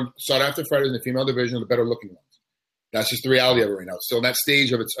division, the more sought-after fighters in the female division, the better-looking ones. That's just the reality of it right now. It's still in that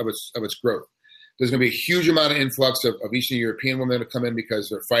stage of its growth. There's going to be a huge amount of influx of Eastern European women to come in because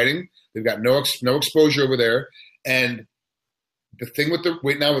they're fighting. They've got no exposure over there, and the thing with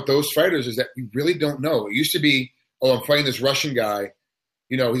those fighters is that you really don't know. It used to be, I'm fighting this Russian guy.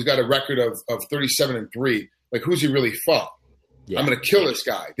 He's got a record of 37-3. Like, who's he really fought? I'm going to kill this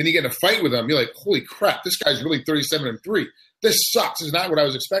guy. Then you get in a fight with him. You're like, holy crap, this guy's really 37-3. This sucks. This is not what I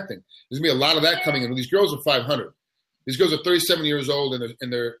was expecting. There's going to be a lot of that coming in. These girls are 500. These girls are 37 years old,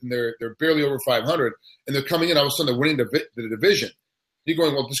 and they're barely over 500, and they're coming in. All of a sudden, they're winning the division. You're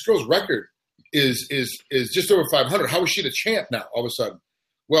going, well, this girl's record is just over 500. How is she the champ now? All of a sudden,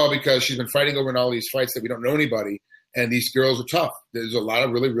 well, because she's been fighting over in all these fights that we don't know anybody, and these girls are tough. There's a lot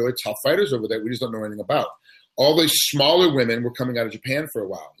of really, really tough fighters over there we just don't know anything about. All these smaller women were coming out of Japan for a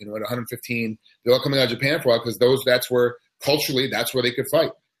while. At 115, they're all coming out of Japan for a while because that's where culturally that's where they could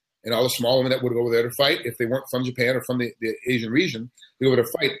fight. And all the small women that would go over there to fight, if they weren't from Japan or from the Asian region, they go over to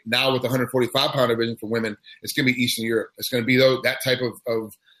fight. Now with the 145-pound division for women, it's going to be Eastern Europe. It's going to be that type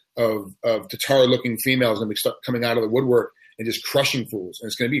of Tatar-looking females going to be coming out of the woodwork and just crushing fools. And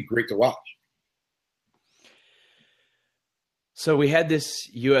it's going to be great to watch. So we had this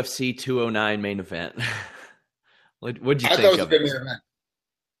UFC 209 main event. What'd you think of it? I thought it was a good main event.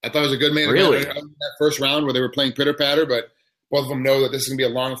 I thought it was a good main event. That first round where they were playing pitter-patter, but both of them know that this is going to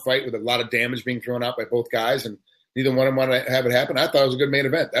be a long fight with a lot of damage being thrown out by both guys, and neither one of them want to have it happen. I thought it was a good main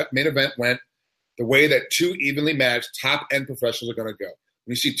event. That main event went the way that two evenly matched top-end professionals are going to go.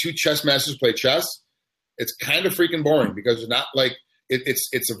 When you see two chess masters play chess, it's kind of freaking boring because it's not like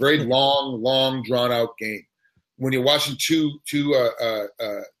it's a very long, drawn-out game. When you're watching two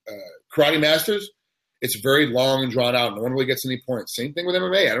karate masters, it's very long and drawn out. No one really gets any points. Same thing with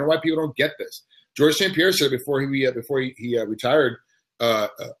MMA. I don't know why people don't get this. George St. Pierre said before he retired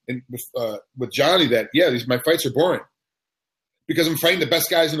with Johnny that, my fights are boring because I'm fighting the best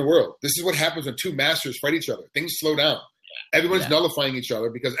guys in the world. This is what happens when two masters fight each other. Things slow down. Everyone's nullifying each other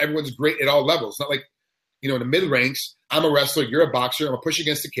because everyone's great at all levels. It's not like, in the mid ranks, I'm a wrestler, you're a boxer, I'm going to push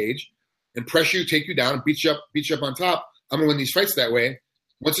against the cage and press you, take you down, and beat you up on top. I'm going to win these fights that way.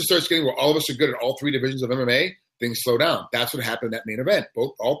 Once it starts getting where all of us are good at all three divisions of MMA, things slow down. That's what happened in that main event.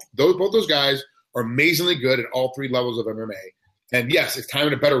 Both those guys are amazingly good at all three levels of MMA. And yes, is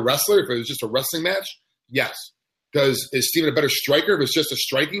Timon a better wrestler if it was just a wrestling match? Yes. Is Steven a better striker if it's just a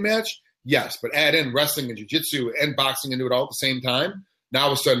striking match? Yes. But add in wrestling and jiu-jitsu and boxing into it all at the same time, now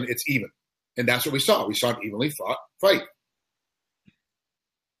all of a sudden it's even. And that's what we saw. We saw an evenly fought fight.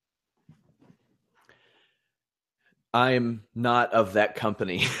 I'm not of that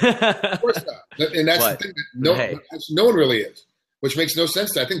company. Of course not. And that's the thing that no one really is, which makes no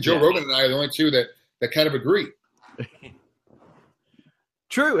sense. I think Joe Rogan and I are the only two that kind of agree.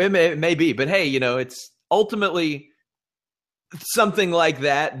 True, it may be. But hey, it's ultimately something like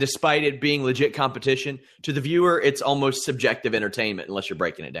that, despite it being legit competition. To the viewer, it's almost subjective entertainment unless you're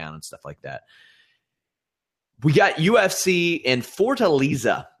breaking it down and stuff like that. We got UFC in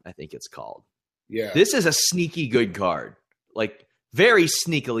Fortaleza, I think it's called. Yeah. This is a sneaky good card. Like, very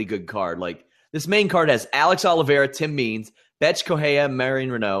sneakily good card. Like, this main card has Alex Oliveira, Tim Means, Betch Correia,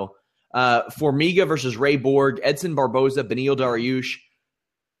 Marion Renault, Formiga versus Ray Borg, Edson Barboza, Benil Dariush,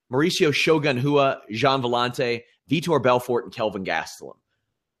 Mauricio Shogun Hua, Jean Vellante, Vitor Belfort, and Kelvin Gastelum.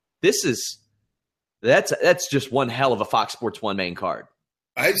 That's just one hell of a Fox Sports 1 main card.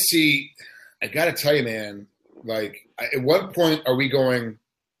 I got to tell you, man, at what point are we going,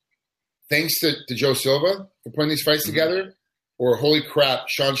 thanks to Joe Silva for putting these fights together, or holy crap,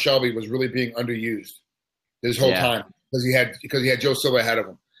 Sean Shelby was really being underused this whole time because he had Joe Silva ahead of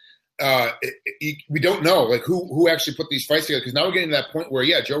him. We don't know who actually put these fights together, because now we're getting to that point where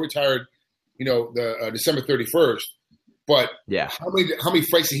Joe retired, the December 31st, but how many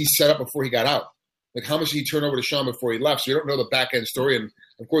fights did he set up before he got out? Like, how much did he turn over to Sean before he left? So you don't know the back end story, and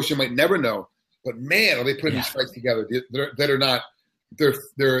of course you might never know. But man, are they putting these fights together that are not?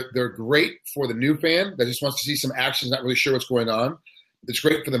 They're great for the new fan that just wants to see some action, not really sure what's going on. It's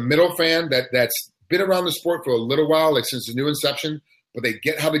great for the middle fan that's been around the sport for a little while, like since the new inception, but they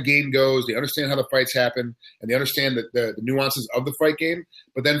get how the game goes, they understand how the fights happen, and they understand the nuances of the fight game.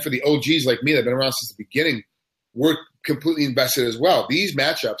 But then for the OGs like me that have been around since the beginning, we're completely invested as well. These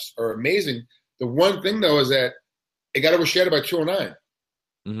matchups are amazing. The one thing, though, is that it got overshadowed by 209.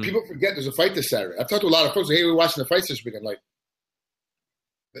 Mm-hmm. People forget there's a fight this Saturday. I've talked to a lot of folks, hey, we're watching the fights this weekend. Like,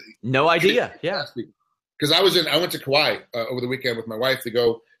 no idea. Yeah. Because I went to Kauai over the weekend with my wife to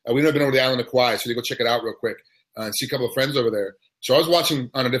go. We've never been over the island of Kauai, so they go check it out real quick and see a couple of friends over there. So I was watching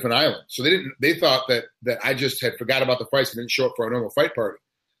on a different island. So they thought that I just had forgot about the fights and didn't show up for our normal fight party.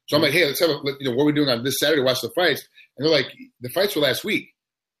 So I'm like, hey, let's have what are we doing on this Saturday to watch the fights? And they're like, the fights were last week.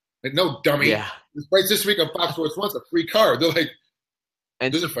 Like, no, dummy. Yeah. The fights this week on Fox Sports 1's a free card. They're like,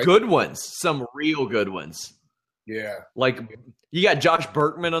 and good ones, some real good ones. Yeah. Like, you got Josh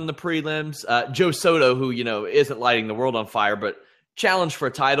Berkman on the prelims. Joe Soto, who, isn't lighting the world on fire, but challenged for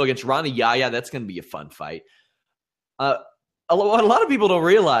a title against Ronnie Yaya. That's going to be a fun fight. what a lot of people don't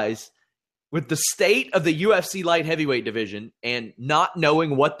realize, with the state of the UFC light heavyweight division and not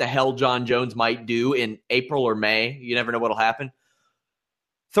knowing what the hell John Jones might do in April or May, you never know what'll happen.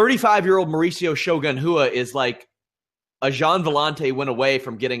 35-year-old Mauricio Shogun Rua is like a Jean Vellante went away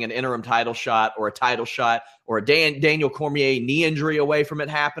from getting an interim title shot or a title shot or a Daniel Cormier knee injury away from it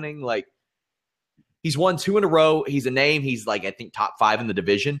happening. Like, he's won 2 in a row. He's a name. He's like, I think, top 5 in the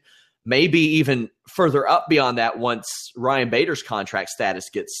division. Maybe even further up beyond that once Ryan Bader's contract status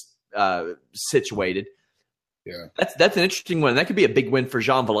gets situated. Yeah, that's an interesting one. That could be a big win for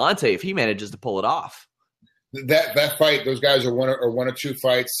Jean Vellante if he manages to pull it off. That fight, those guys are one or two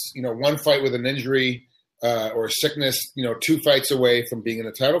fights. One fight with an injury or sickness. 2 fights away from being in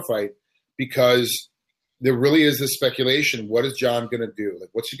a title fight, because there really is this speculation. What is John going to do? Like,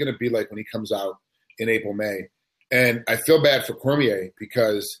 what's he going to be like when he comes out in April, May? And I feel bad for Cormier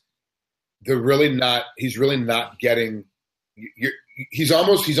because he's really not getting. He's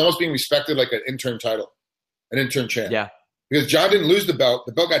almost being respected like an interim title, an interim champ. Yeah. Because John didn't lose the belt.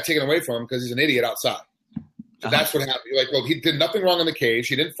 The belt got taken away from him because he's an idiot outside. So that's what happened. You're like, well, he did nothing wrong in the cage.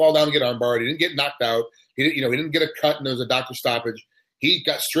 He didn't fall down and get armbarred. He didn't get knocked out. He didn't get a cut and there was a doctor stoppage. He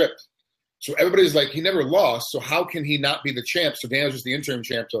got stripped. So everybody's like, he never lost. So how can he not be the champ? So Daniel's just the interim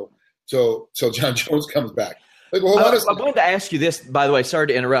champ till John Jones comes back. Like, well, I wanted to ask you this, by the way. Sorry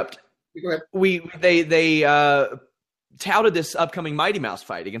to interrupt. Go ahead. They touted this upcoming Mighty Mouse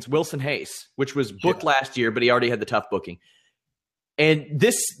fight against Wilson Hayes, which was booked last year, but he already had the tough booking. And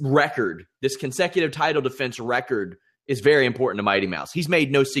this record, this consecutive title defense record, is very important to Mighty Mouse. He's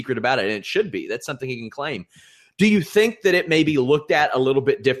made no secret about it, and it should be. That's something he can claim. Do you think that it may be looked at a little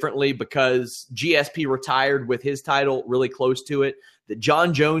bit differently because GSP retired with his title really close to it, that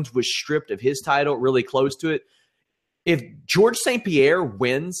John Jones was stripped of his title really close to it? If George St. Pierre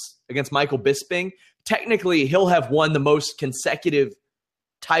wins against Michael Bisping, technically he'll have won the most consecutive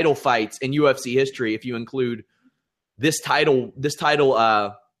title fights in UFC history if you include this title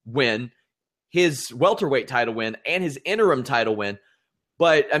win, his welterweight title win, and his interim title win.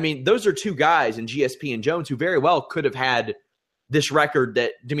 But, I mean, those are 2 guys in GSP and Jones who very well could have had this record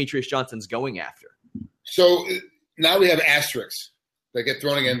that Demetrius Johnson's going after. So now we have asterisks that get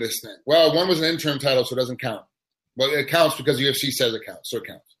thrown against this thing. Well, one was an interim title, so it doesn't count. Well, it counts because the UFC says it counts, so it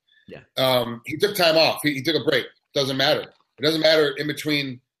counts. Yeah. He took time off. He took a break. Doesn't matter. It doesn't matter in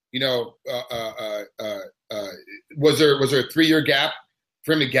between, was there a 3-year gap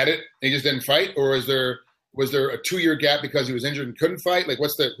for him to get it and he just didn't fight? Or was there a 2-year gap because he was injured and couldn't fight? Like,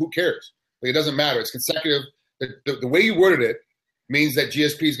 who cares? Like, it doesn't matter. It's consecutive. The way you worded it means that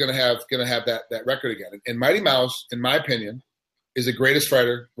GSP is going to have that record again. And Mighty Mouse, in my opinion, is the greatest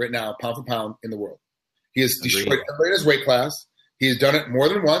fighter right now, pound for pound, in the world. He has destroyed everybody in his weight class. He has done it more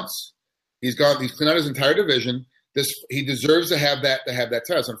than once. He's cleaned out his entire division. He deserves to have that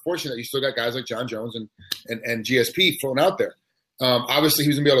title. It's unfortunate that you still got guys like John Jones and GSP flown out there. Obviously, he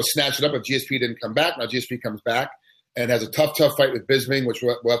was going to be able to snatch it up if GSP didn't come back. Now GSP comes back and has a tough fight with Bisping, which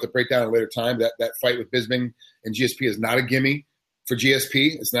we'll have to break down at a later time. That fight with Bisping and GSP is not a gimme for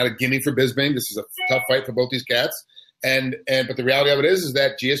GSP. It's not a gimme for Bisping. This is a tough fight for both these cats. But the reality of it is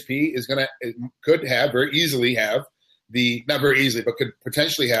that GSP could very easily have not very easily, but could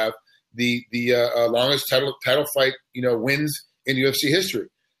potentially have the longest title fight, wins in UFC history.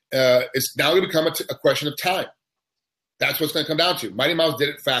 It's now going to become a question of time. That's what's going to come down to. Mighty Mouse did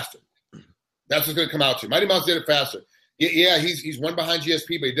it faster. That's what's going to come out to. Mighty Mouse did it faster. Yeah, he's one behind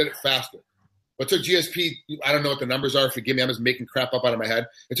GSP, but he did it faster. But took GSP, I don't know what the numbers are. Forgive me, I'm just making crap up out of my head.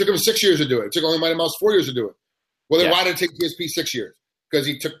 It took him 6 years to do it. It took only Mighty Mouse 4 years to do it. Well, then why did it take GSP 6 years? Because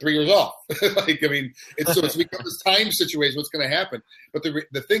he took 3 years off. It's become this time situation. What's going to happen? But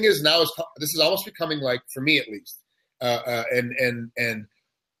the thing is now this is almost becoming like, for me at least, and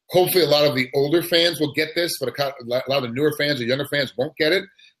hopefully a lot of the older fans will get this, but a lot of the newer fans or younger fans won't get it.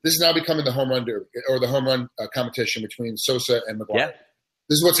 This is now becoming the home run derby or the home run competition between Sosa and McGuire. Yeah.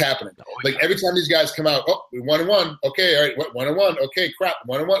 This is what's happening. Like every time these guys come out, we 1-1. Okay, all right, what 1-1? Okay, crap,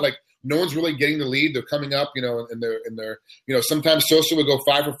 1-1. Like no one's really getting the lead. They're coming up, and they're sometimes Sosa would go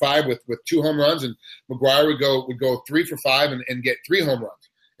 5 for 5 with 2 home runs, and McGuire would go 3 for 5 and get 3 home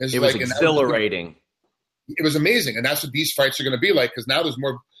runs. It was exhilarating. It was amazing, and that's what these fights are going to be like because now there's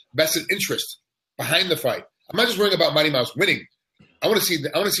more vested interest behind the fight. I'm not just worrying about Mighty Mouse winning. I want to see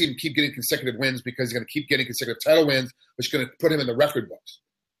him keep getting consecutive wins because he's going to keep getting consecutive title wins, which is going to put him in the record books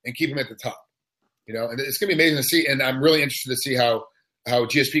and keep him at the top. And it's going to be amazing to see. And I'm really interested to see how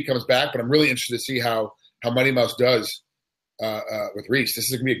GSP comes back, but I'm really interested to see how Mighty Mouse does with Reese.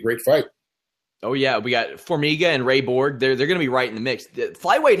 This is going to be a great fight. Oh yeah, we got Formiga and Ray Borg. They're going to be right in the mix.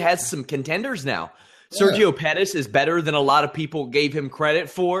 Flyweight has some contenders now. Sergio Pettis is better than a lot of people gave him credit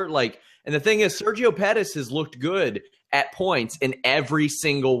for. And the thing is, Sergio Pettis has looked good at points in every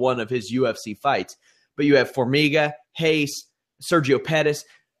single one of his UFC fights. But you have Formiga, Hayes, Sergio Pettis.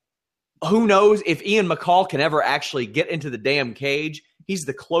 Who knows if Ian McCall can ever actually get into the damn cage? He's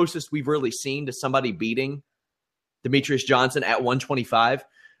the closest we've really seen to somebody beating Demetrius Johnson at 125.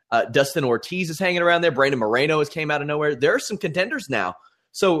 Dustin Ortiz is hanging around there. Brandon Moreno has came out of nowhere. There are some contenders now.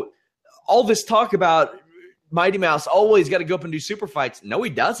 So all this talk about Mighty Mouse always got to go up and do super fights. No, he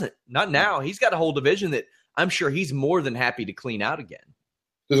doesn't. Not now. He's got a whole division that I'm sure he's more than happy to clean out again.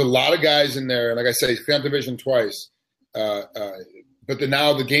 There's a lot of guys in there. And like I said, he's cleaned out division twice. But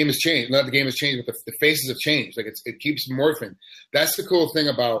now the game has changed. Not the game has changed, but the faces have changed. It keeps morphing. That's the cool thing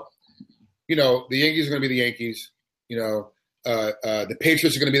about, the Yankees are going to be the Yankees. The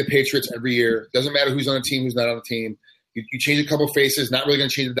Patriots are going to be the Patriots every year. Doesn't matter who's on a team, who's not on a team. You change a couple faces, not really going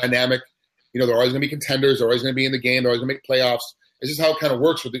to change the dynamic. They're always going to be contenders. They're always going to be in the game. They're always going to make playoffs. It's just how it kind of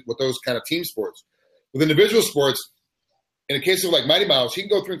works with those kind of team sports. With individual sports, in a case of like Mighty Mouse, he can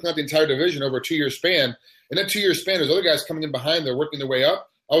go through and clean out the entire division over a 2-year span. In that 2-year span, there's other guys coming in behind. They're working their way up.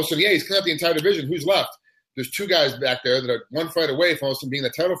 All of a sudden, he's cleaning out the entire division. Who's left? There's 2 guys back there that are one fight away from all of a sudden being the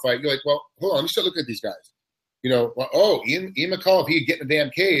title fight. You're like, well, hold on. Let me start looking at these guys. Ian McCall, if he could get in the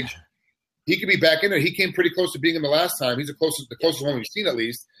damn cage, he could be back in there. He came pretty close to being in the last time. He's the closest one we've seen at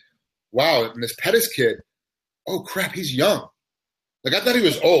least. Wow, and this Pettis kid, oh crap, he's young. I thought he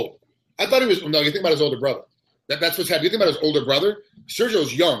was old. You think about his older brother. That's what's happening. You think about his older brother.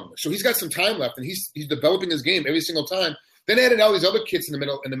 Sergio's young, so he's got some time left, and he's developing his game every single time. Then added all these other kids in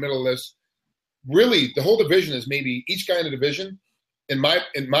the middle of this. Really, the whole division is maybe each guy in the division, in my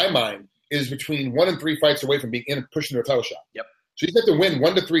mind, is between 1 and 3 fights away from being in and pushing to a title shot. Yep. So you have to win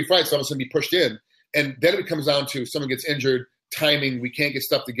 1 to 3 fights to all of a sudden be pushed in, and then it comes down to someone gets injured, timing, we can't get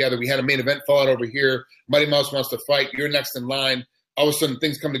stuff together. We had a main event fall out over here. Mighty Mouse wants to fight. You're next in line. All of a sudden,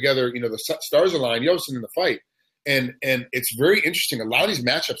 things come together. The stars align. You're all of a sudden in the fight. And it's very interesting. A lot of these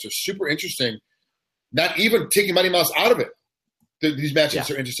matchups are super interesting, not even taking Mighty Mouse out of it. These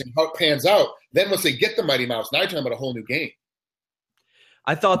matchups are interesting, how it pans out. Then once they get the Mighty Mouse, now you're talking about a whole new game.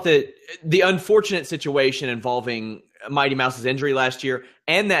 I thought that the unfortunate situation involving Mighty Mouse's injury last year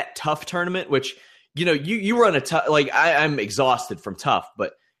and that Tough tournament, which – you run a tough, I'm exhausted from Tough,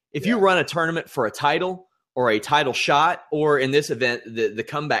 but if you run a tournament for a title or a title shot, or in this event, the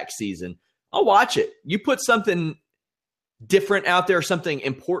comeback season, I'll watch it. You put something different out there, something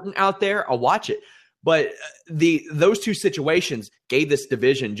important out there, I'll watch it. But those 2 situations gave this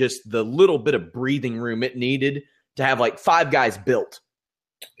division just the little bit of breathing room it needed to have 5 guys built.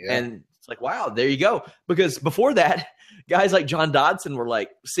 Yeah. And it's wow, there you go. Because before that, guys like John Dodson were like,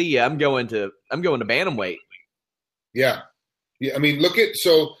 see ya, I'm going to bantamweight. Yeah. I mean, look at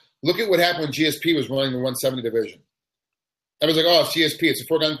what happened when GSP was running the 170 division. I was like, GSP, it's a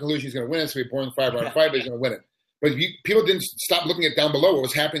foregone conclusion he's going to win it, so he's born 5-round fight, but he's going to win it. But people didn't stop looking at down below what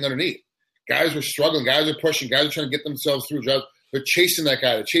was happening underneath. Guys were struggling. Guys were pushing. Guys were trying to get themselves through. They're chasing that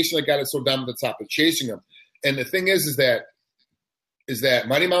guy. They're chasing that guy that's so down at the top. They're chasing him. And the thing is that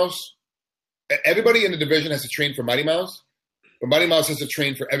Mighty Mouse, everybody in the division has to train for Mighty Mouse, but Mighty Mouse has to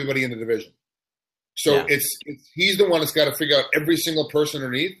train for everybody in the division. So he's the one that's got to figure out every single person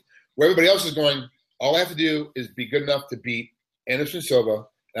underneath, where everybody else is going, all I have to do is be good enough to beat Anderson Silva,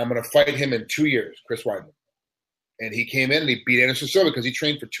 and I'm going to fight him in 2 years, Chris Weidman. And he came in and he beat Anderson Silva because he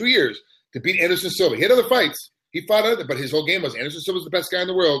trained for 2 years to beat Anderson Silva. He had other fights. He fought other, but his whole game was Anderson Silva's the best guy in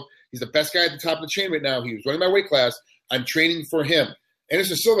the world. He's the best guy at the top of the chain right now. He was running my weight class. I'm training for him.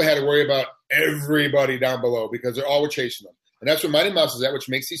 Anderson Silva had to worry about everybody down below because they're all chasing him. And that's what Mighty Mouse is at, which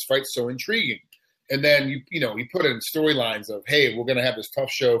makes these fights so intriguing. And then, you put it in storylines of, hey, we're going to have this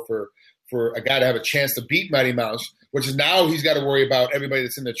tough show for a guy to have a chance to beat Mighty Mouse, which is now he's got to worry about everybody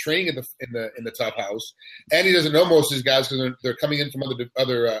that's in the training in the Tough House. And he doesn't know most of these guys because they're coming in from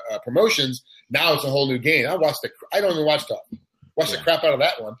other promotions. Now it's a whole new game. I don't even watch Tough. Watch the crap out of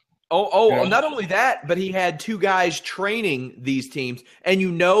that one. Not only that, but he had 2 guys training these teams, and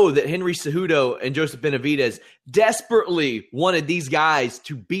that Henry Cejudo and Joseph Benavidez desperately wanted these guys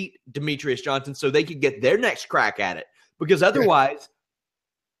to beat Demetrius Johnson so they could get their next crack at it. Because otherwise,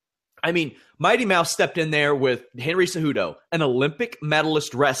 Mighty Mouse stepped in there with Henry Cejudo, an Olympic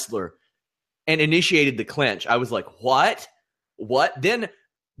medalist wrestler, and initiated the clinch. I was like, what? Then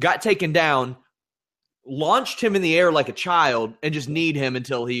got taken down, launched him in the air like a child, and just kneed him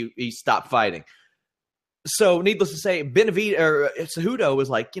until he stopped fighting. So, needless to say, Cejudo was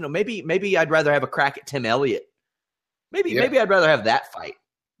like, maybe I'd rather have a crack at Tim Elliott. Maybe I'd rather have that fight.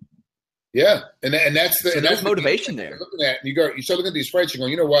 Yeah, and that's there's motivation there. Looking at you start looking at these fights, you're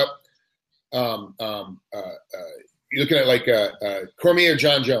going, you know what? you're looking at like Cormier or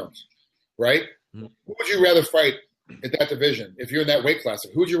John Jones, right? Mm-hmm. Who would you rather fight in that division if you're in that weight class?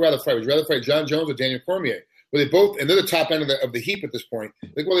 Who would you rather fight? Would you rather fight John Jones or Daniel Cormier? Well, they both, and they're the top end of the heap at this point.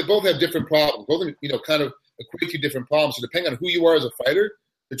 Like, well, they both have different problems. Both, kind of equate to different problems. So depending on who you are as a fighter,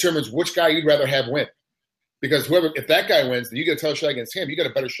 determines which guy you'd rather have win. Because if that guy wins, then you get a title shot against him. You got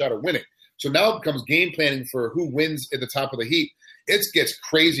a better shot of winning. So now it becomes game planning for who wins at the top of the heap. It gets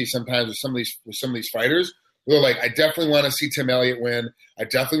crazy sometimes with some of these fighters. They're like, I definitely want to see Tim Elliott win. I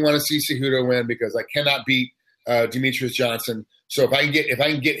definitely want to see Cejudo win because I cannot beat Demetrius Johnson. So if I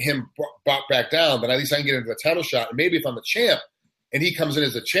can get him brought back down, then at least I can get into the title shot. And maybe if I'm the champ and he comes in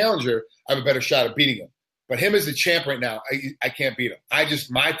as a challenger, I have a better shot of beating him. But him as the champ right now, I can't beat him.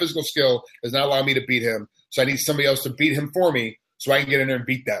 My physical skill does not allow me to beat him. So I need somebody else to beat him for me so I can get in there and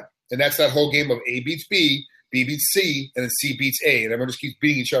beat them. And that's that whole game of A beats B, B beats C, and then C beats A. And everyone just keeps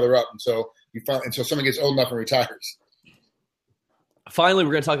beating each other up until someone gets old enough and retires. Finally,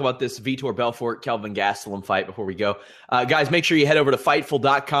 we're going to talk about this Vitor Belfort, Kelvin Gastelum fight before we go. Guys, make sure you head over to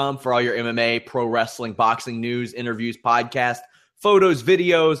Fightful.com for all your MMA, pro wrestling, boxing news, interviews, podcasts, photos,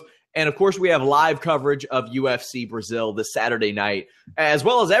 videos, and, of course, we have live coverage of UFC Brazil this Saturday night, as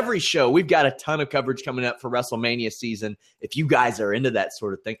well as every show. We've got a ton of coverage coming up for WrestleMania season if you guys are into that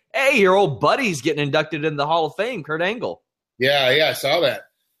sort of thing. Hey, your old buddy's getting inducted into the Hall of Fame, Kurt Angle. Yeah, I saw that.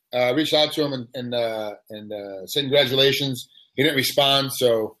 Reached out to him and said congratulations. He didn't respond,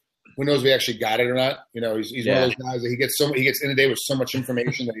 so who knows if he actually got it or not. He's one of those guys that he gets inundated with so much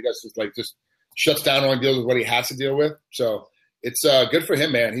information that he just shuts down and deals with what he has to deal with. So it's good for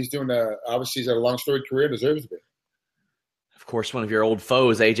him, man. He's doing obviously he's had a long storied career, deserves to be. Of course, one of your old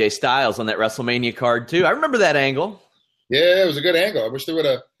foes, AJ Styles, on that WrestleMania card too. I remember that angle. Yeah, it was a good angle. I wish they would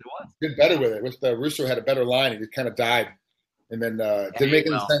have did better with it. I wish Russo had a better line. He just kind of died. And then didn't make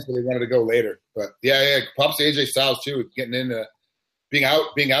any sense where they wanted to go later. But yeah, props to AJ Styles too, getting into being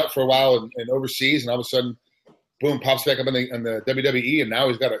out for a while and overseas, and all of a sudden, boom, pops back up in the WWE, and now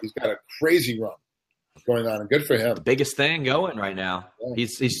he's got a crazy run going on, and good for him. The biggest thing going right now. Yeah.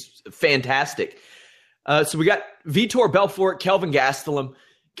 He's fantastic. So we got Vitor Belfort, Kelvin Gastelum.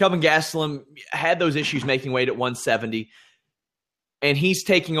 Kelvin Gastelum had those issues making weight at 170, and he's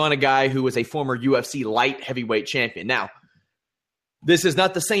taking on a guy who was a former UFC light heavyweight champion. Now, this is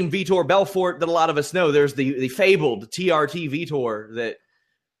not the same Vitor Belfort that a lot of us know. There's the fabled TRT Vitor that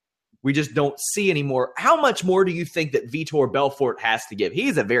we just don't see anymore. How much more do you think that Vitor Belfort has to give?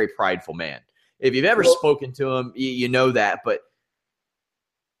 He's a very prideful man. If you've ever spoken to him, you know that. But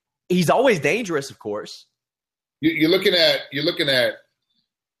he's always dangerous, of course. You're looking at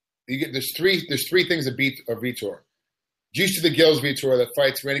there's three things that beat Vitor. Juice to the Gills Vitor that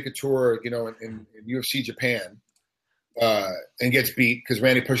fights Randy Couture, in UFC Japan. And gets beat because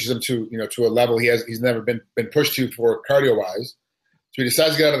Randy pushes him to a level he's never been pushed to for cardio wise. So he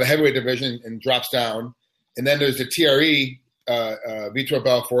decides to get out of the heavyweight division and drops down. And then there's the TRE Vitor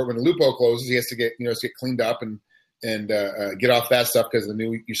Belfort. When the loophole closes, he has to get cleaned up and get off that stuff because of the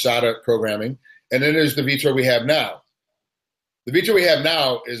new USADA programming. And then there's the Vitor we have now. The Vitor we have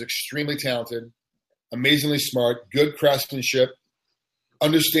now is extremely talented, amazingly smart, good craftsmanship.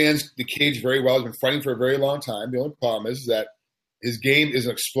 Understands the cage very well. He's been fighting for a very long time. The only problem is that his game is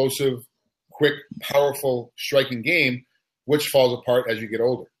an explosive, quick, powerful, striking game, which falls apart as you get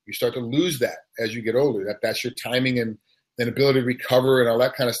older. You start to lose that as you get older. That's your timing and ability to recover and all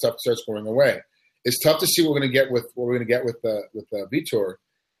that kind of stuff starts going away. It's tough to see what we're going to get with Vitor,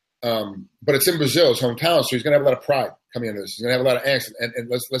 but it's in Brazil, his hometown, so he's going to have a lot of pride coming into this. He's going to have a lot of angst,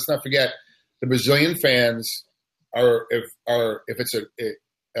 and let's not forget the Brazilian fans. If it's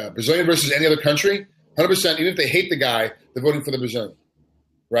a Brazilian versus any other country, 100%, even if they hate the guy, they're voting for the Brazilian,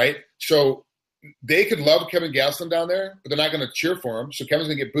 right? So they could love Kevin Gastelum down there, but they're not going to cheer for him. So Kevin's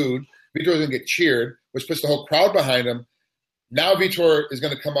going to get booed. Vitor's going to get cheered, which puts the whole crowd behind him. Now Vitor is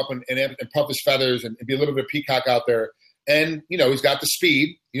going to come up and puff his feathers and be a little bit of peacock out there. And, he's got the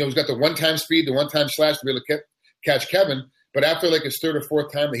speed. He's got the one-time speed, the one-time slash to be able to catch Kevin. But after like his third or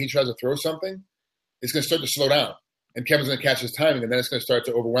fourth time that he tries to throw something, it's going to start to slow down. And Kevin's going to catch his timing, and then it's going to start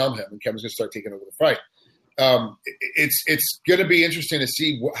to overwhelm him, and Kevin's going to start taking over the fight. It's going to be interesting to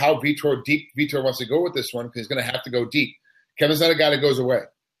see how deep Vitor wants to go with this one because he's going to have to go deep. Kevin's not a guy that goes away.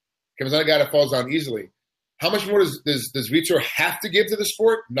 Kevin's not a guy that falls down easily. How much more does Vitor have to give to the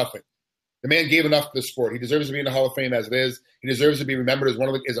sport? Nothing. The man gave enough to the sport. He deserves to be in the Hall of Fame as it is. He deserves to be remembered as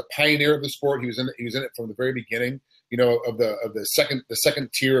a pioneer of the sport. He was in it from the very beginning. Of the second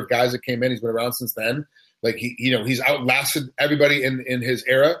tier of guys that came in. He's been around since then. Like he's outlasted everybody in his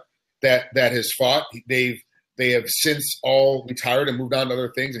era that has fought. They've They have since all retired and moved on to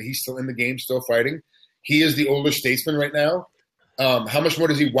other things, and he's still in the game, still fighting. He is the older statesman right now. How much more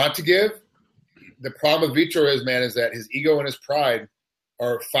does he want to give? The problem with Vitor is that his ego and his pride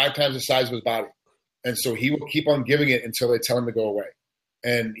are 5 times the size of his body. And so he will keep on giving it until they tell him to go away.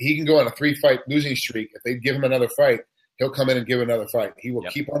 And he can go on a 3-fight losing streak. If they give him another fight, he'll come in and give another fight. He will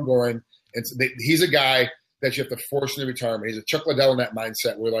keep on going. And so he's a guy that you have to force into retirement. He's a Chuck Liddell in that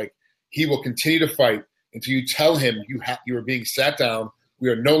mindset where, like, he will continue to fight until you tell him you are being sat down. We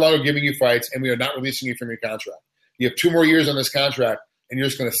are no longer giving you fights, and we are not releasing you from your contract. You have 2 more years on this contract, and you're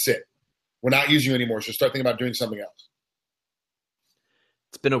just going to sit. We're not using you anymore, so start thinking about doing something else.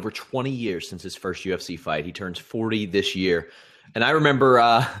 It's been over 20 years since his first UFC fight. He turns 40 this year. And I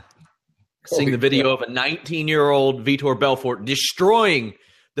remember seeing the video of a 19-year-old Vitor Belfort destroying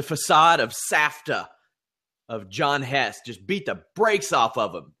the facade of SAFTA of John Hess, just beat the brakes off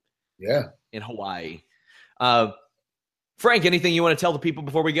of him in Hawaii. Frank, anything you want to tell the people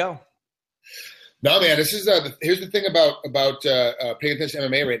before we go? No, man, this is here's the thing about paying attention to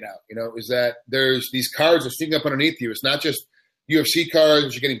MMA right now, is that there's these cards are sneaking up underneath you. It's not just UFC cards,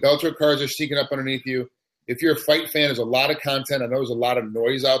 but you're getting Bellator cards that are sneaking up underneath you. If you're a fight fan, there's a lot of content. I know there's a lot of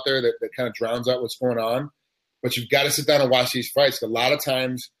noise out there that kind of drowns out what's going on. But you've got to sit down and watch these fights. A lot of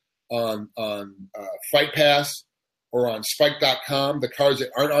times on Fight Pass or on Spike.com, the cards that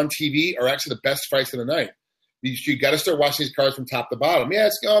aren't on TV are actually the best fights of the night. You got to start watching these cards from top to bottom. Yeah,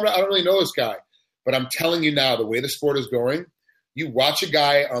 I don't really know this guy. But I'm telling you now, the way the sport is going, you watch a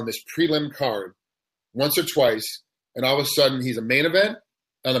guy on this prelim card once or twice, and all of a sudden he's a main event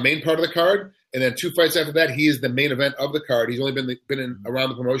on the main part of the card, and then 2 fights after that, he is the main event of the card. He's only been around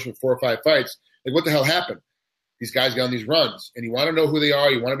the promotion for 4 or 5 fights. Like, what the hell happened? These guys get on these runs, and you want to know who they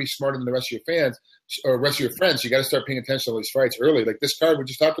are. You want to be smarter than the rest of your fans or rest of your friends. So you got to start paying attention to these fights early. Like this card we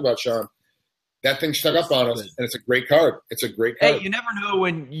just talked about, Sean. That thing stuck up on us, and it's a great card. It's a great card. Hey, you never know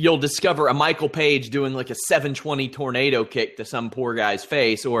when you'll discover a Michael Page doing like a 720 tornado kick to some poor guy's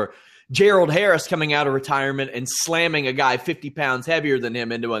face, or Gerald Harris coming out of retirement and slamming a guy 50 pounds heavier than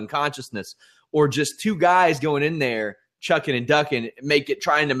him into unconsciousness, or just 2 guys going in there, chucking and ducking,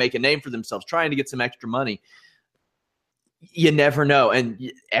 trying to make a name for themselves, trying to get some extra money. You never know.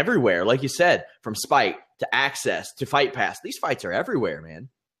 And everywhere, like you said, from Spike to Access to Fight Pass, these fights are everywhere, man.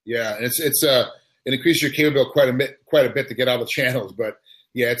 Yeah, and it increases your cable bill quite a bit to get all the channels, but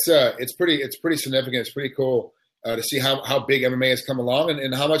yeah, it's pretty significant. It's pretty cool to see how big MMA has come along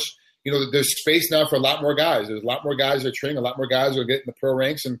and how much there's space now for a lot more guys. There's a lot more guys that are training, a lot more guys that are getting the pro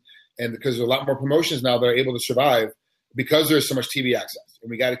ranks, and because there's a lot more promotions now that are able to survive because there's so much TV access, and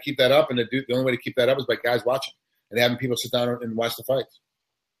we got to keep that up. And the only way to keep that up is by guys watching and having people sit down and watch the fights.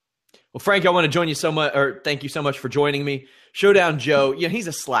 Well, Frank, I want to join you so much, or thank you so much for joining me. Showdown Joe, he's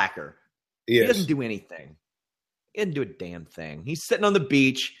a slacker. He doesn't do anything. He doesn't do a damn thing. He's sitting on the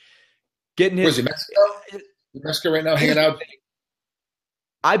beach, getting his. Where's he, Mexico? Mexico right now, hanging out.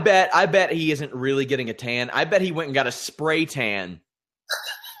 I bet he isn't really getting a tan. I bet he went and got a spray tan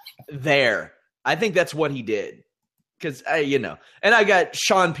there. I think that's what he did. Because, And I got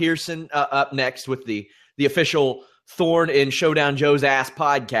Sean Pearson up next with the official Thorn in Showdown Joe's Ass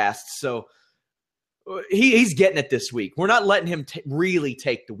podcast. So he's getting it this week. We're not letting him really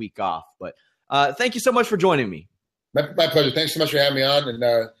take the week off. But thank you so much for joining me. My pleasure. Thanks so much for having me on.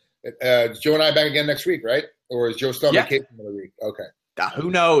 And Joe and I back again next week, right? Or is Joe still on vacation another week? Okay.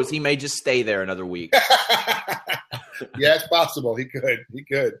 Who knows? He may just stay there another week. Yeah, it's possible. He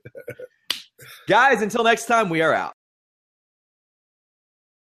could. Guys, until next time, we are out.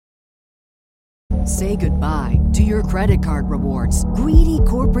 Say goodbye to your credit card rewards. Greedy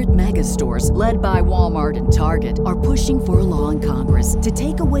corporate mega stores, led by Walmart and Target, are pushing for a law in Congress to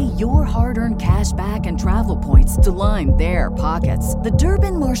take away your hard-earned cash back and travel points to line their pockets. The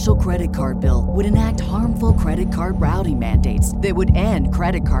Durbin-Marshall credit card bill would enact harmful credit card routing mandates that would end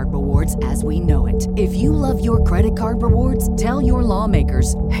credit card rewards as we know it. If you love your credit card rewards, tell your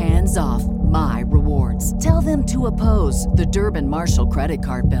lawmakers, hands off my rewards. Tell them to oppose the Durbin-Marshall credit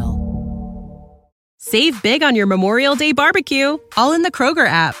card bill. Save big on your Memorial Day barbecue, all in the Kroger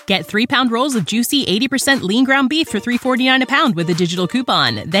app. Get 3-pound rolls of juicy 80% lean ground beef for $3.49 a pound with a digital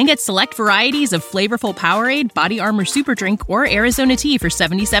coupon. Then get select varieties of flavorful Powerade, Body Armor Super Drink, or Arizona tea for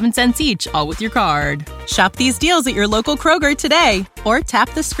 77 cents each, all with your card. Shop these deals at your local Kroger today, or tap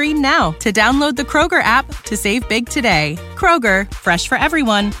the screen now to download the Kroger app to save big today. Kroger, fresh for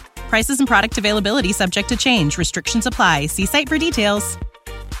everyone. Prices and product availability subject to change. Restrictions apply. See site for details.